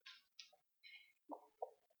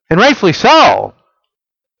 And rightfully so.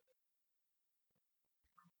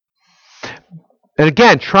 And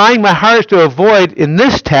again, trying my hardest to avoid in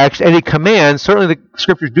this text any command. Certainly the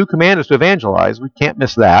Scriptures do command us to evangelize. We can't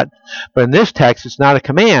miss that. But in this text, it's not a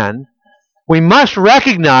command. We must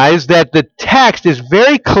recognize that the text is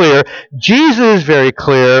very clear. Jesus is very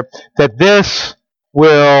clear that this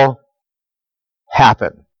will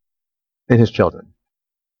happen in his children.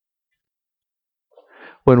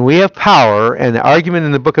 When we have power, and the argument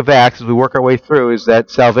in the book of Acts as we work our way through is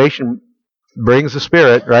that salvation brings the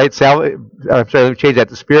Spirit, right? Let me change that.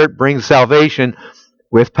 The Spirit brings salvation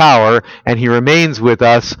with power, and he remains with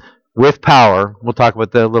us with power. We'll talk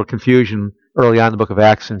about the little confusion early on in the book of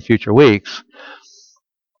Acts in future weeks.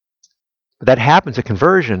 But that happens at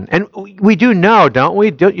conversion. And we do know, don't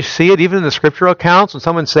we? Don't you see it even in the scriptural accounts when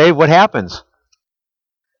someone's saved? What happens?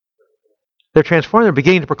 They're transformed. They're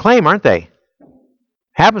beginning to proclaim, aren't they?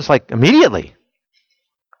 Happens like immediately.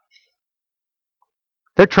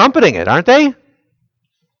 They're trumpeting it, aren't they?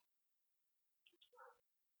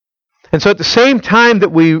 And so at the same time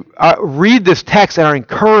that we read this text and are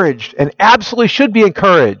encouraged, and absolutely should be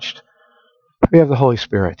encouraged, we have the Holy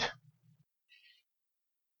Spirit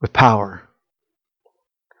with power.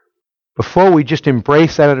 Before we just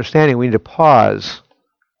embrace that understanding, we need to pause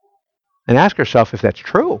and ask ourselves if that's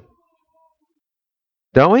true.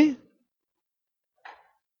 Don't we?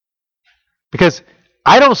 Because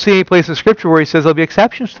I don't see any place in Scripture where he says there'll be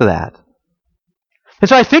exceptions to that. And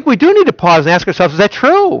so I think we do need to pause and ask ourselves, is that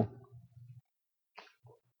true?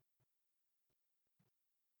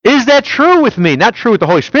 Is that true with me? Not true with the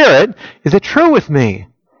Holy Spirit. Is it true with me?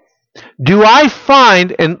 Do I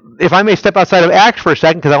find, and if I may step outside of Acts for a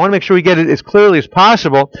second, because I want to make sure we get it as clearly as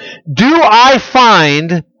possible, do I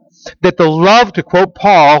find that the love, to quote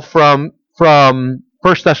Paul from 1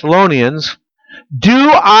 Thessalonians,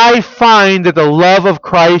 do I find that the love of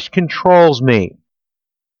Christ controls me?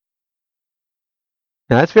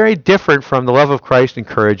 Now that's very different from the love of Christ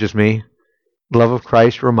encourages me. The love of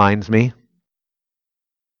Christ reminds me.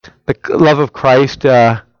 The love of Christ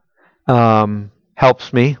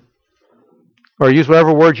helps me. Or use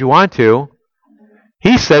whatever word you want to.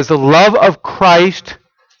 He says the love of Christ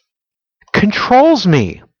controls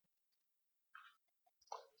me.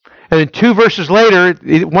 And then 2 verses later,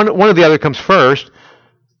 one of the other comes first.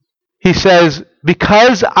 He says,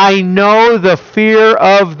 because I know the fear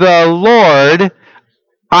of the Lord,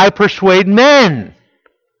 I persuade men.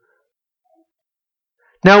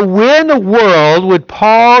 Now, where in the world would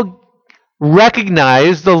Paul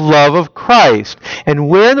recognize the love of Christ? And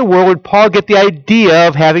where in the world would Paul get the idea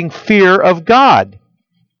of having fear of God?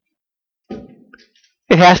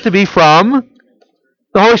 It has to be from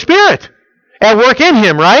the Holy Spirit at work in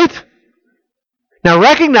him, right? Now,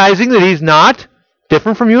 recognizing that he's not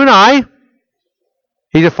different from you and I.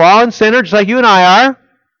 He's a fallen sinner just like you and I are.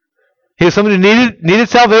 He's someone who needed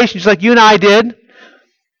salvation just like you and I did.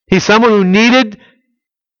 He's someone who needed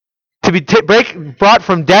to be brought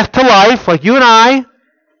from death to life like you and I.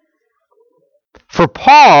 For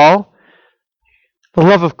Paul, the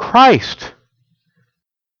love of Christ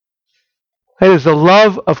That is, the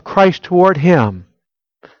love of Christ toward him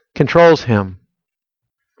controls him.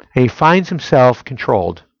 And he finds himself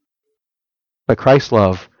controlled by Christ's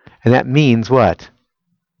love. And that means what?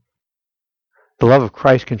 The love of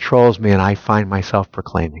Christ controls me, and I find myself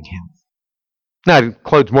proclaiming him. Now, it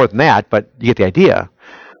includes more than that, but you get the idea.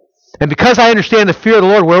 And because I understand the fear of the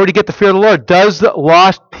Lord, where would he get the fear of the Lord? Do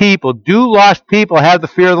lost people have the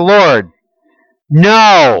fear of the Lord?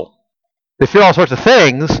 No. They fear all sorts of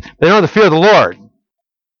things. They don't have the fear of the Lord.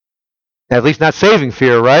 At least not saving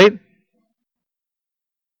fear, right?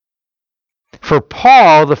 For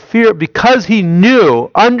Paul, the fear, because he knew,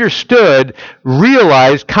 understood,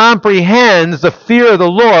 realized, comprehends the fear of the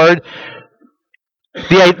Lord,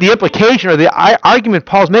 the implication or the argument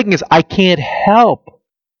Paul's making is, I can't help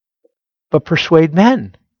but persuade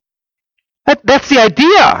men. That's the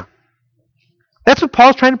idea. That's what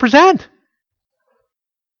Paul's trying to present.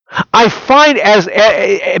 I find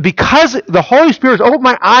because the Holy Spirit has opened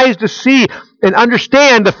my eyes to see and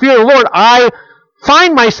understand the fear of the Lord, I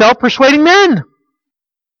find myself persuading men.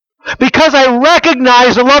 Because I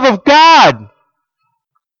recognize the love of God.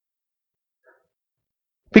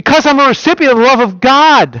 Because I'm a recipient of the love of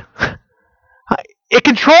God. It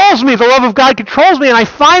controls me. The love of God controls me, and I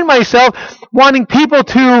find myself wanting people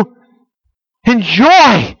to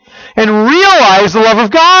enjoy and realize the love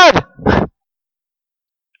of God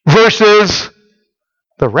versus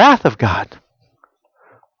the wrath of God.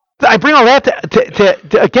 I bring all that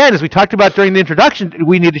to again, as we talked about during the introduction,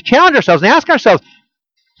 we need to challenge ourselves and ask ourselves,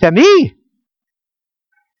 is that me?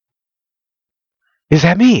 Is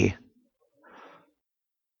that me?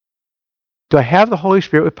 Do I have the Holy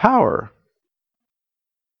Spirit with power?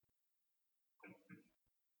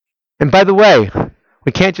 And by the way,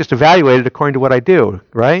 we can't just evaluate it according to what I do,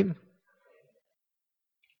 right?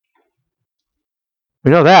 We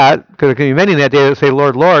know that, because there can be many in that day that say,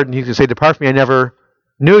 Lord, Lord, and he's going to say, depart from me, I never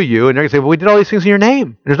knew you. And they're going to say, well, we did all these things in your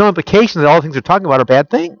name. There's no implication that all the things they're talking about are bad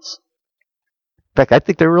things. In fact, I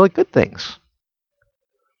think they're really good things.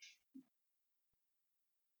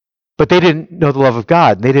 But they didn't know the love of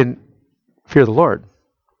God, and they didn't fear the Lord.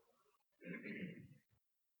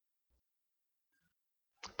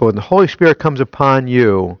 But when the Holy Spirit comes upon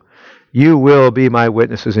you, you will be my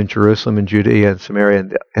witnesses in Jerusalem and Judea and Samaria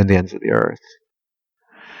and the ends of the earth.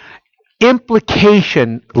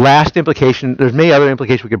 Last implication, there's many other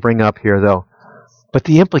implications we could bring up here, though. But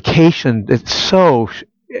the implication that's so,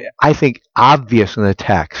 I think, obvious in the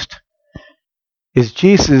text is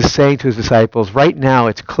Jesus is saying to his disciples, right now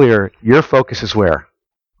it's clear, your focus is where?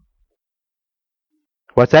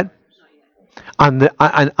 What's that? On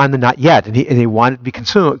the not yet, and they want it to be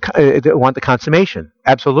consumed. They want the consummation,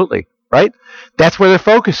 absolutely, right? That's where their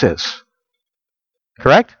focus is,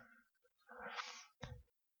 correct?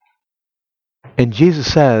 And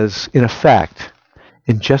Jesus says, in effect,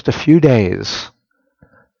 in just a few days,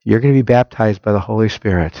 you're going to be baptized by the Holy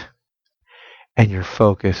Spirit, and your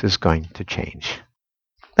focus is going to change.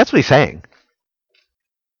 That's what he's saying.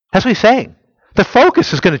 That's what he's saying. The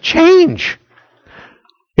focus is going to change.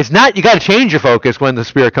 It's not you got to change your focus when the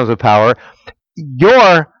Spirit comes with power.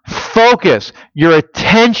 Your focus, your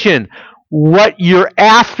attention, what you're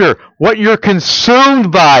after, what you're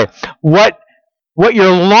consumed by, what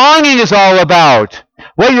your longing is all about,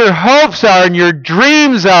 what your hopes are and your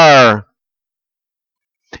dreams are.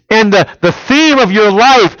 And the theme of your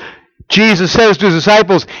life, Jesus says to his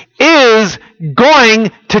disciples, is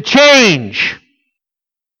going to change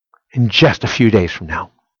in just a few days from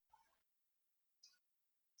now.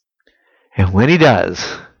 And when he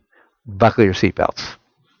does, buckle your seatbelts.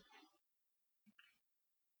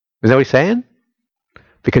 Is that what he's saying?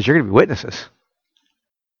 Because you're going to be witnesses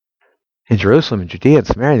in Jerusalem and Judea and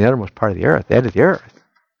Samaria and the uttermost part of the earth, the end of the earth.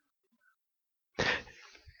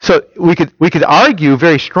 So we could argue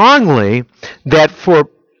very strongly that for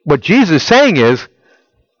what Jesus is saying is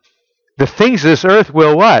the things of this earth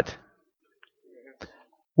will what?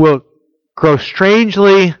 Will grow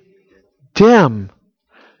strangely dim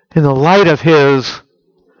in the light of his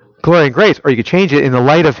glory and grace. Or you could change it in the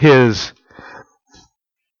light of his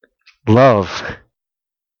love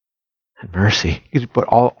and mercy. You could put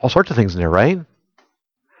all sorts of things in there, right?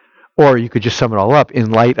 Or you could just sum it all up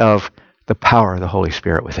in light of the power of the Holy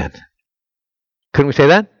Spirit within. Couldn't we say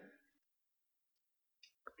that?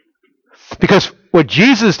 Because what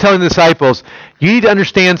Jesus is telling the disciples, you need to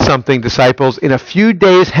understand something, disciples, in a few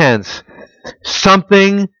days hence,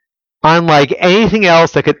 something unlike anything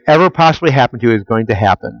else that could ever possibly happen to you is going to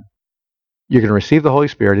happen. You're going to receive the Holy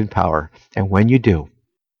Spirit in power. And when you do,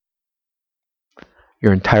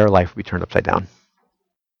 your entire life will be turned upside down.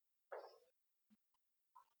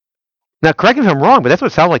 Now, correct me if I'm wrong, but that's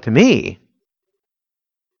what it sounds like to me.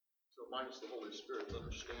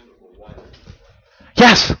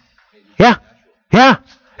 Yes. Yeah. Yeah.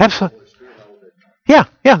 Absolutely. Yeah.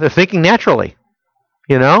 Yeah. They're thinking naturally.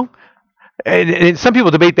 You know? And some people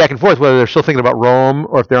debate back and forth whether they're still thinking about Rome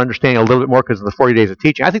or if they're understanding a little bit more because of the 40 days of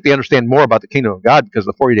teaching. I think they understand more about the kingdom of God because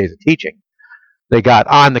of the 40 days of teaching they got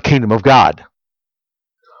on the kingdom of God.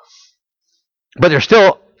 But they're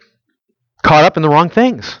still caught up in the wrong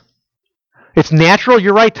things. It's natural.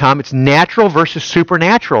 You're right, Tom. It's natural versus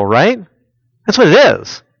supernatural, right? That's what it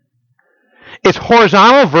is. It's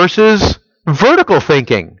horizontal versus vertical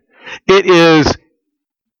thinking. It is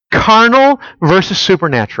carnal versus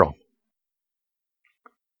supernatural.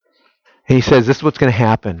 And he says, this is what's going to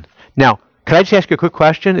happen. Now, can I just ask you a quick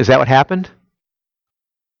question? Is that what happened?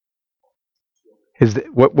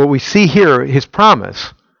 What we see here, his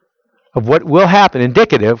promise of what will happen,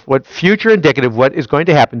 indicative, what future indicative, what is going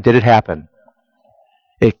to happen, did it happen?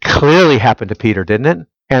 It clearly happened to Peter, didn't it?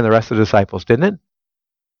 And the rest of the disciples, didn't it?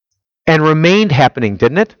 And remained happening,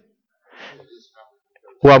 didn't it?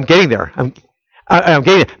 Well, I'm getting there. I'm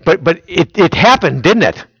getting it. But it happened, didn't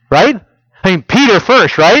it? Right? I mean, Peter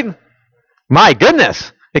first, right? My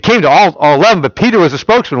goodness. It came to all 11, but Peter was the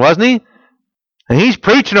spokesman, wasn't he? And he's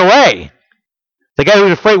preaching away. The guy who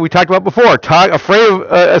was afraid, we talked about before, afraid of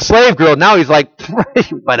a slave girl. Now he's like,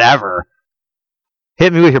 whatever.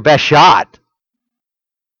 Hit me with your best shot.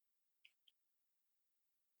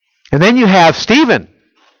 And then you have Stephen.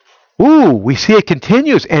 Ooh, we see it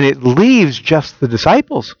continues, and it leaves just the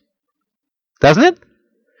disciples. Doesn't it?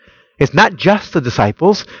 It's not just the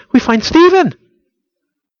disciples. We find Stephen,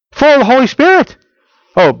 full of the Holy Spirit.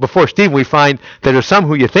 Oh, before Stephen, we find that there's some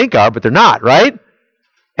who you think are, but they're not, right?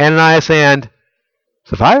 Ananias and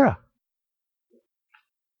Sapphira.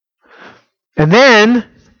 And then,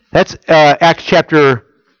 that's Acts chapter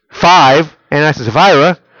 5, Ananias and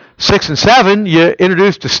Sapphira. 6 and 7, you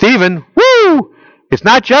introduce to Stephen. Woo! It's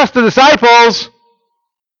not just the disciples.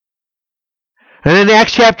 And then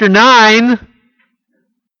Acts chapter 9,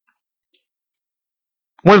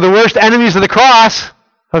 one of the worst enemies of the cross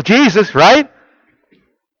of Jesus, right?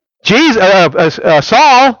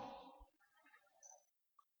 Saul.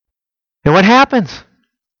 And what happens?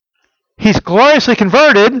 He's gloriously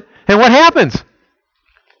converted, and what happens?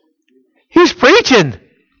 He's preaching,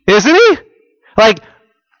 isn't he? Like,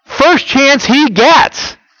 first chance he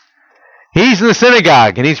gets. He's in the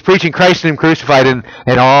synagogue, and he's preaching Christ and Him crucified, and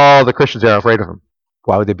all the Christians are afraid of him.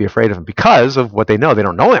 Why would they be afraid of him? Because of what they know. They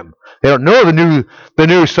don't know him. They don't know the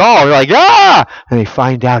new Saul. They're like, ah! And they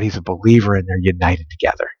find out he's a believer, and they're united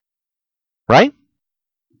together. Right?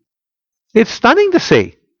 It's stunning to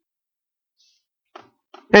see.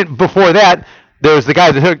 And before that, there was the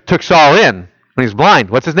guy that took Saul in when he was blind.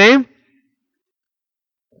 What's his name?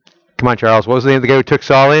 Come on, Charles. What was the name of the guy who took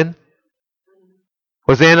Saul in?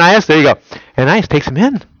 Was it Ananias? There you go. Ananias takes him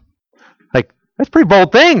in. Like, that's a pretty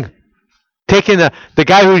bold thing. Taking the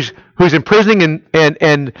guy who's imprisoning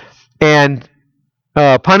and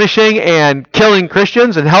punishing and killing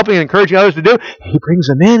Christians and helping and encouraging others to do, he brings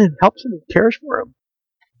them in and helps them and cares for them.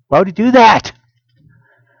 Why would he do that?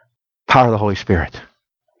 Power of the Holy Spirit.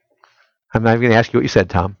 I'm not even going to ask you what you said,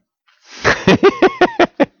 Tom.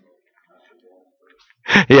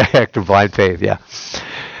 Yeah, act of blind faith, yeah.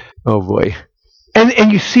 Oh, boy.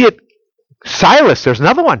 And you see it, Silas, there's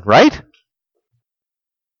another one, right?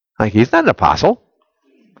 Like, he's not an apostle.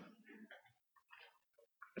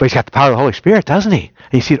 But he's got the power of the Holy Spirit, doesn't he?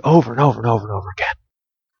 And you see it over and over and over and over again.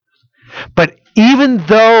 But even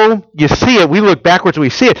though you see it, we look backwards and we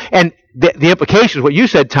see it. And the implication is what you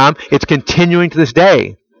said, Tom, it's continuing to this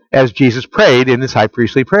day as Jesus prayed in his high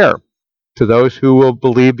priestly prayer to those who will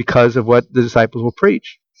believe because of what the disciples will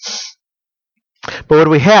preach. But what do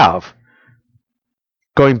we have?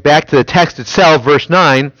 Going back to the text itself, verse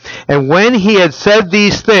 9, and when he had said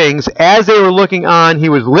these things, as they were looking on, he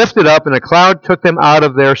was lifted up, and a cloud took them out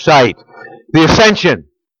of their sight. The ascension.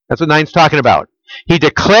 That's what 9's talking about. He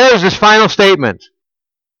declares this final statement.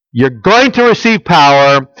 You're going to receive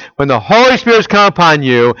power when the Holy Spirit has come upon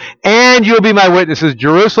you, and you'll be my witnesses,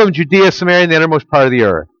 Jerusalem, Judea, Samaria, and the uttermost part of the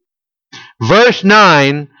earth. Verse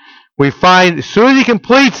 9, we find as soon as he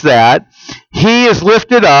completes that, he is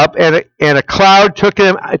lifted up, and a cloud took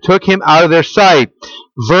him out of their sight.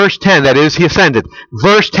 Verse 10, that is, he ascended.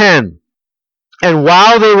 Verse 10, and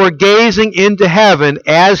while they were gazing into heaven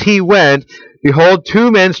as he went, behold,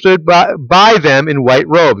 two men stood by them in white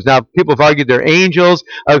robes. Now, people have argued they're angels.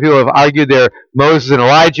 Other people have argued they're Moses and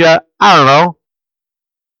Elijah. I don't know.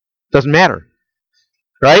 Doesn't matter.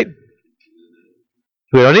 Right?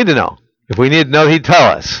 We don't need to know. If we need to know, he'd tell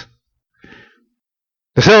us.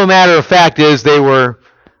 The simple matter of fact is they were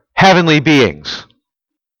heavenly beings.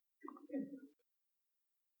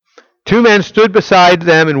 2 men stood beside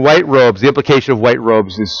them in white robes. The implication of white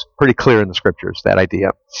robes is pretty clear in the scriptures, that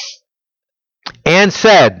idea. And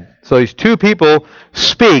said, so these 2 people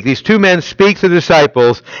speak, these 2 men speak to the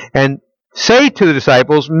disciples and say to the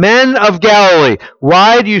disciples, Men of Galilee,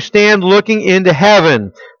 why do you stand looking into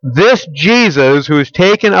heaven? This Jesus who is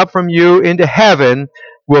taken up from you into heaven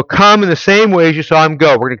will come in the same way as you saw him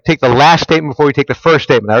go. We're going to take the last statement before we take the first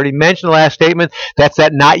statement. I already mentioned the last statement. That's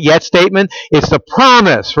that not yet statement. It's the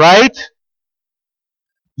promise, right?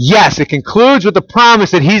 Yes, it concludes with the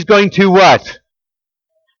promise that he's going to what?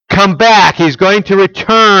 Come back. He's going to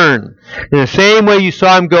return. In the same way you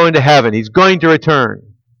saw him go into heaven. He's going to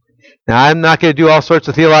return. Now, I'm not going to do all sorts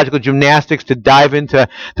of theological gymnastics to dive into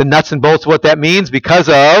the nuts and bolts of what that means because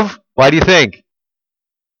of, why do you think?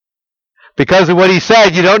 Because of what he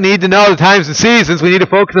said, you don't need to know the times and seasons. We need to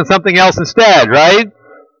focus on something else instead, right?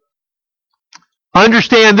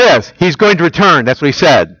 Understand this. He's going to return. That's what he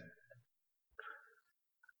said.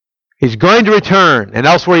 He's going to return. And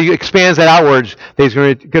elsewhere he expands that outwards that he's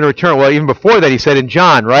going to return. Well, even before that he said in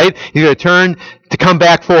John, right? He's going to return to come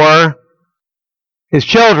back for his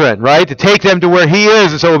children, right? To take them to where he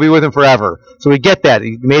is, and so we'll be with him forever. So we get that.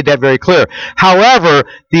 He made that very clear. However,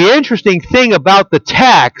 the interesting thing about the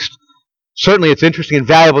text, certainly it's interesting and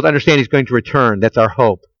valuable to understand he's going to return. That's our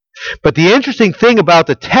hope. But the interesting thing about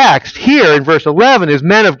the text here in verse 11 is,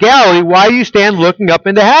 Men of Galilee, why do you stand looking up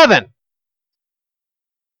into heaven?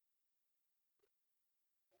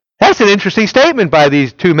 That's an interesting statement by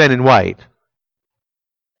these 2 men in white.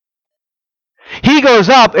 He goes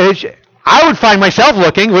up, and I would find myself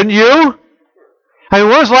looking, wouldn't you? I mean,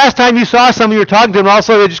 when was the last time you saw somebody you were talking to and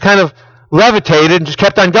also they just kind of levitated and just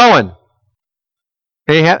kept on going?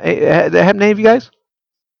 That happened to any of you guys?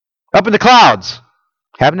 Up in the clouds.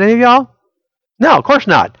 Happened to any of y'all? No, of course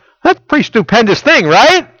not. That's a pretty stupendous thing,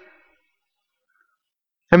 right?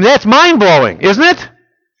 I mean, that's mind-blowing, isn't it?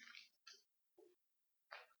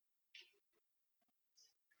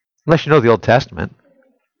 Unless you know the Old Testament.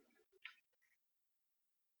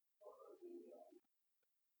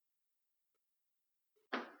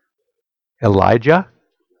 Elijah?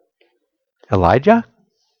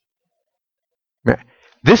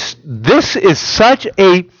 This is such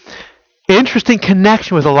a interesting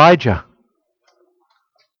connection with Elijah.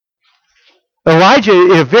 Elijah,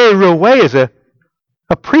 in a very real way, is a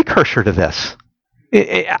precursor to this.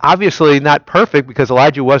 Obviously not perfect because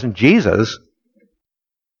Elijah wasn't Jesus.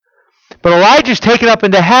 But Elijah's taken up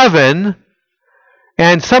into heaven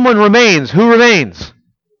and someone remains. Who remains?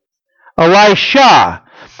 Elisha.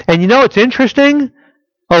 And you know what's interesting?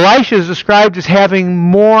 Elisha is described as having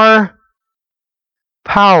more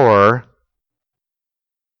power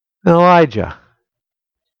than Elijah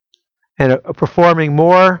and performing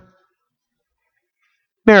more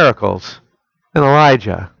miracles than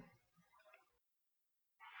Elijah.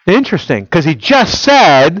 Interesting, because he just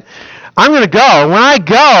said, I'm going to go. When I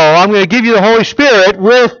go, I'm going to give you the Holy Spirit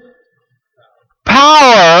with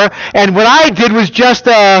power. And what I did was just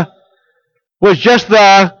the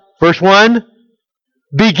verse 1,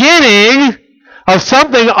 beginning of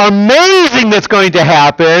something amazing that's going to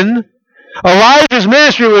happen. Elijah's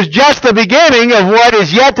ministry was just the beginning of what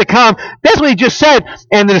is yet to come. That's what he just said.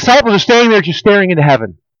 And the disciples are staying there just staring into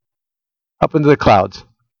heaven, up into the clouds.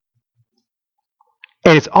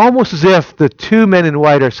 And it's almost as if the 2 men in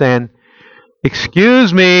white are saying,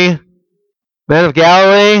 excuse me, men of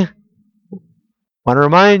Galilee, I want to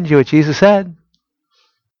remind you what Jesus said.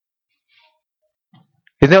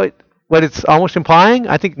 Isn't that what it's almost implying?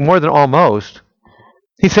 I think more than almost.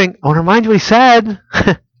 He's saying, I want to remind you what he said.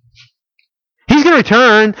 He's going to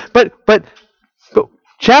return, but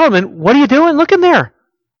gentlemen, what are you doing? Look in there.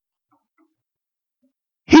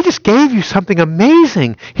 He just gave you something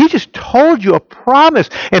amazing. He just told you a promise.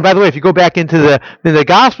 And by the way, if you go back into the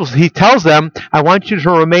Gospels, he tells them, I want you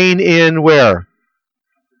to remain in where?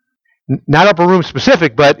 Not upper room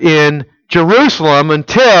specific, but in Jerusalem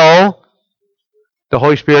until the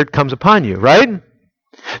Holy Spirit comes upon you, right?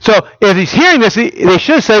 So if he's hearing this, they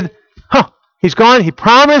should have said, he's gone, he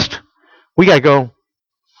promised, we got to go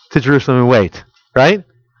to Jerusalem and wait, right?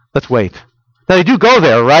 Let's wait. Now they do go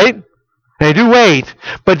there, right? And they do wait.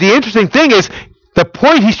 But the interesting thing is, the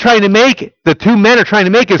point he's trying to make, the 2 men are trying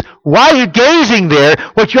to make is, while you're gazing there,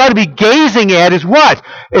 what you ought to be gazing at is what?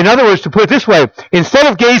 In other words, to put it this way, instead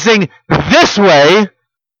of gazing this way,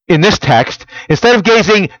 in this text, instead of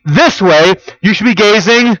gazing this way, you should be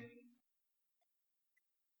gazing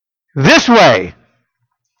this way.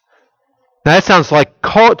 Now that sounds like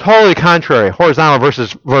totally contrary, horizontal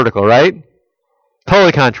versus vertical, right?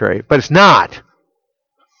 Totally contrary, but it's not.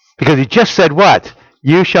 Because he just said what?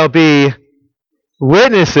 You shall be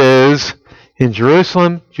witnesses in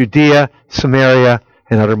Jerusalem, Judea, Samaria,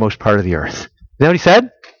 and uttermost part of the earth. Is that what he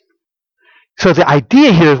said? So the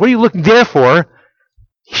idea here is, what are you looking there for?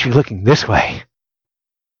 You should be looking this way.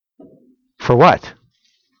 For what?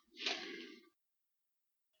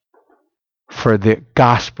 For the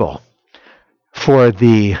gospel. For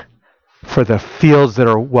the fields that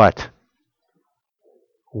are what?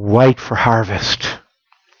 White for harvest.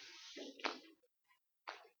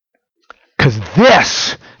 Because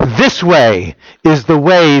this way is the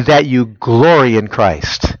way that you glory in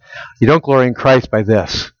Christ. You don't glory in Christ by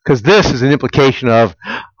this. Because this is an implication of,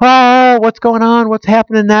 oh, what's going on? What's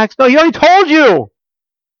happening next? No, he already told you.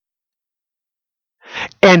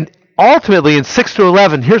 And ultimately, in 6 to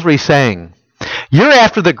 11, here's what he's saying. You're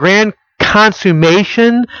after the grand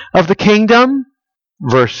consummation of the kingdom.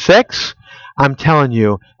 Verse 6, I'm telling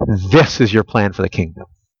you, this is your plan for the kingdom.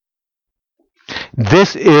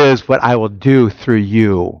 This is what I will do through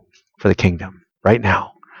you for the kingdom right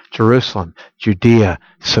now. Jerusalem, Judea,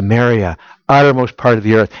 Samaria, uttermost part of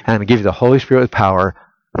the earth. And I'm going to give you the Holy Spirit with power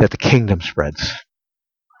that the kingdom spreads.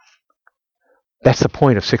 That's the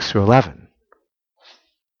point of 6 through 11.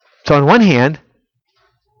 So on one hand,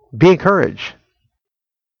 be encouraged.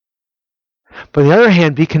 But on the other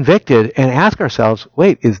hand, be convicted and ask ourselves,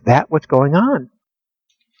 wait, is that what's going on?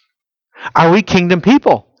 Are we kingdom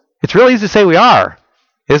people? It's really easy to say we are,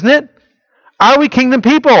 isn't it? Are we kingdom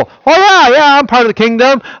people? Oh yeah, I'm part of the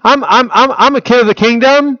kingdom. I'm a kid of the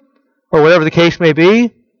kingdom, or whatever the case may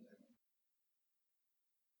be.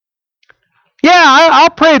 Yeah,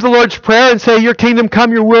 I'll pray the Lord's Prayer and say, your kingdom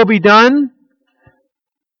come, your will be done.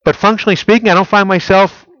 But functionally speaking, I don't find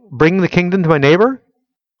myself bringing the kingdom to my neighbor.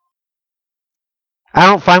 I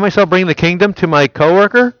don't find myself bringing the kingdom to my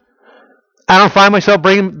coworker. I don't find myself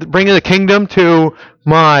bringing the kingdom to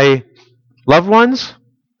my loved ones,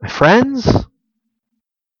 my friends.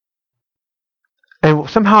 And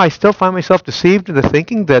somehow I still find myself deceived into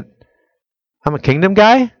thinking that I'm a kingdom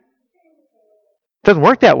guy. It doesn't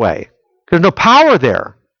work that way. There's no power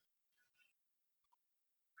there.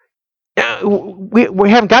 We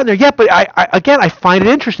haven't gotten there yet, but I find it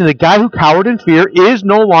interesting. The guy who cowered in fear is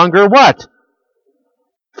no longer what?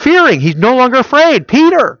 Fearing. He's no longer afraid.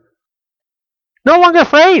 Peter. No longer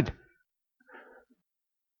afraid.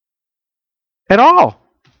 At all.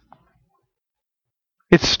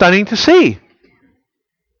 It's stunning to see.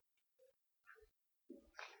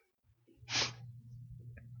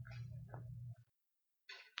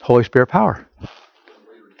 Holy Spirit power.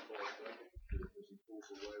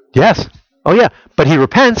 Yes. Oh yeah. But he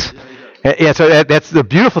repents. Yeah, so that's the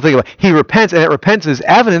beautiful thing about it. He repents, and that repentance is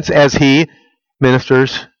evidence as he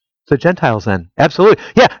ministers to Gentiles then. Absolutely.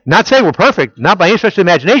 Yeah, not saying we're perfect, not by any stretch of the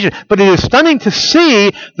imagination, but it is stunning to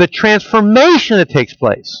see the transformation that takes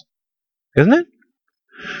place. Isn't it?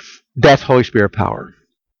 That's Holy Spirit power.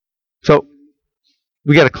 So,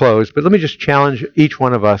 we got to close, but let me just challenge each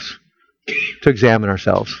one of us to examine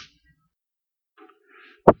ourselves.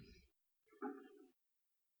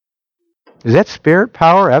 Is that Spirit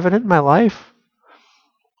power evident in my life?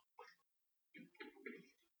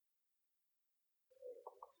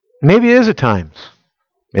 Maybe it is at times.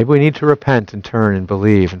 Maybe we need to repent and turn and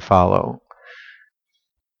believe and follow.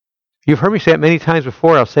 You've heard me say it many times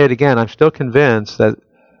before. I'll say it again. I'm still convinced that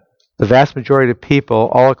the vast majority of people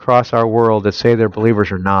all across our world that say they're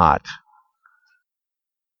believers are not.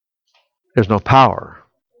 There's no power.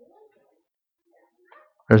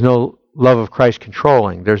 There's no love of Christ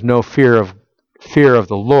controlling. There's no fear of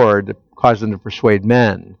the Lord that causes them to persuade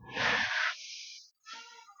men.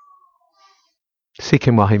 Seek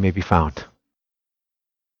him while he may be found.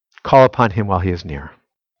 Call upon him while he is near.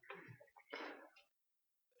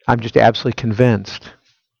 I'm just absolutely convinced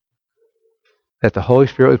that the Holy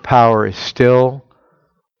Spirit with power is still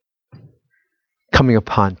coming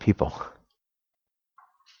upon people.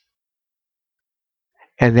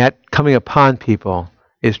 And that coming upon people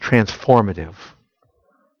is transformative.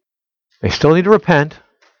 They still need to repent,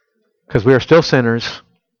 because we are still sinners,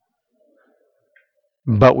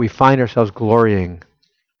 but we find ourselves glorying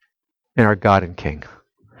in our God and King.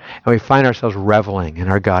 And we find ourselves reveling in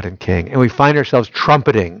our God and King. And we find ourselves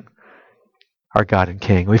trumpeting our God and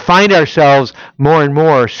King. We find ourselves more and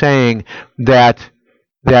more saying that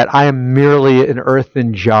I am merely an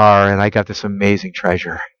earthen jar and I got this amazing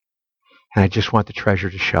treasure. And I just want the treasure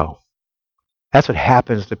to show. That's what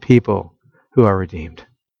happens to people who are redeemed.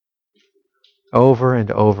 Over and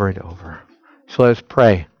over and over. So let us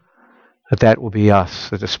pray that will be us,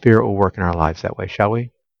 that the Spirit will work in our lives that way, shall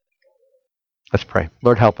we? Let's pray.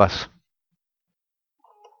 Lord, help us.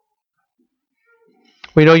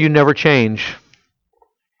 We know you never change.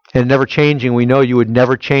 And never changing, we know you would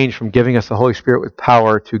never change from giving us the Holy Spirit with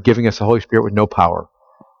power to giving us the Holy Spirit with no power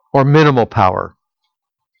or minimal power.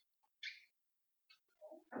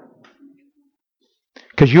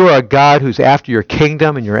 Because you are a God who's after your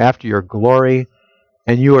kingdom and you're after your glory,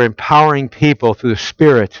 and you are empowering people through the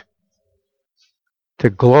Spirit to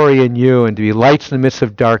glory in you and to be lights in the midst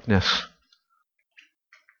of darkness,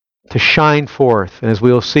 to shine forth. And as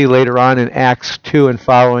we will see later on in Acts 2 and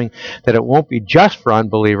following, that it won't be just for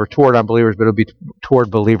unbelievers, toward unbelievers, but it'll be toward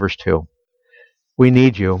believers too. We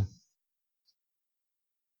need you.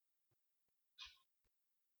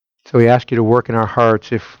 So we ask you to work in our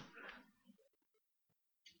hearts if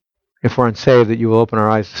we're unsaved, that you will open our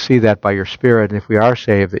eyes to see that by your Spirit. And if we are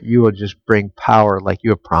saved, that you will just bring power like you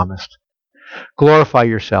have promised. Glorify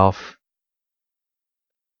yourself.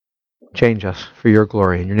 Change us for your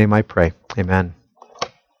glory. In your name I pray. Amen.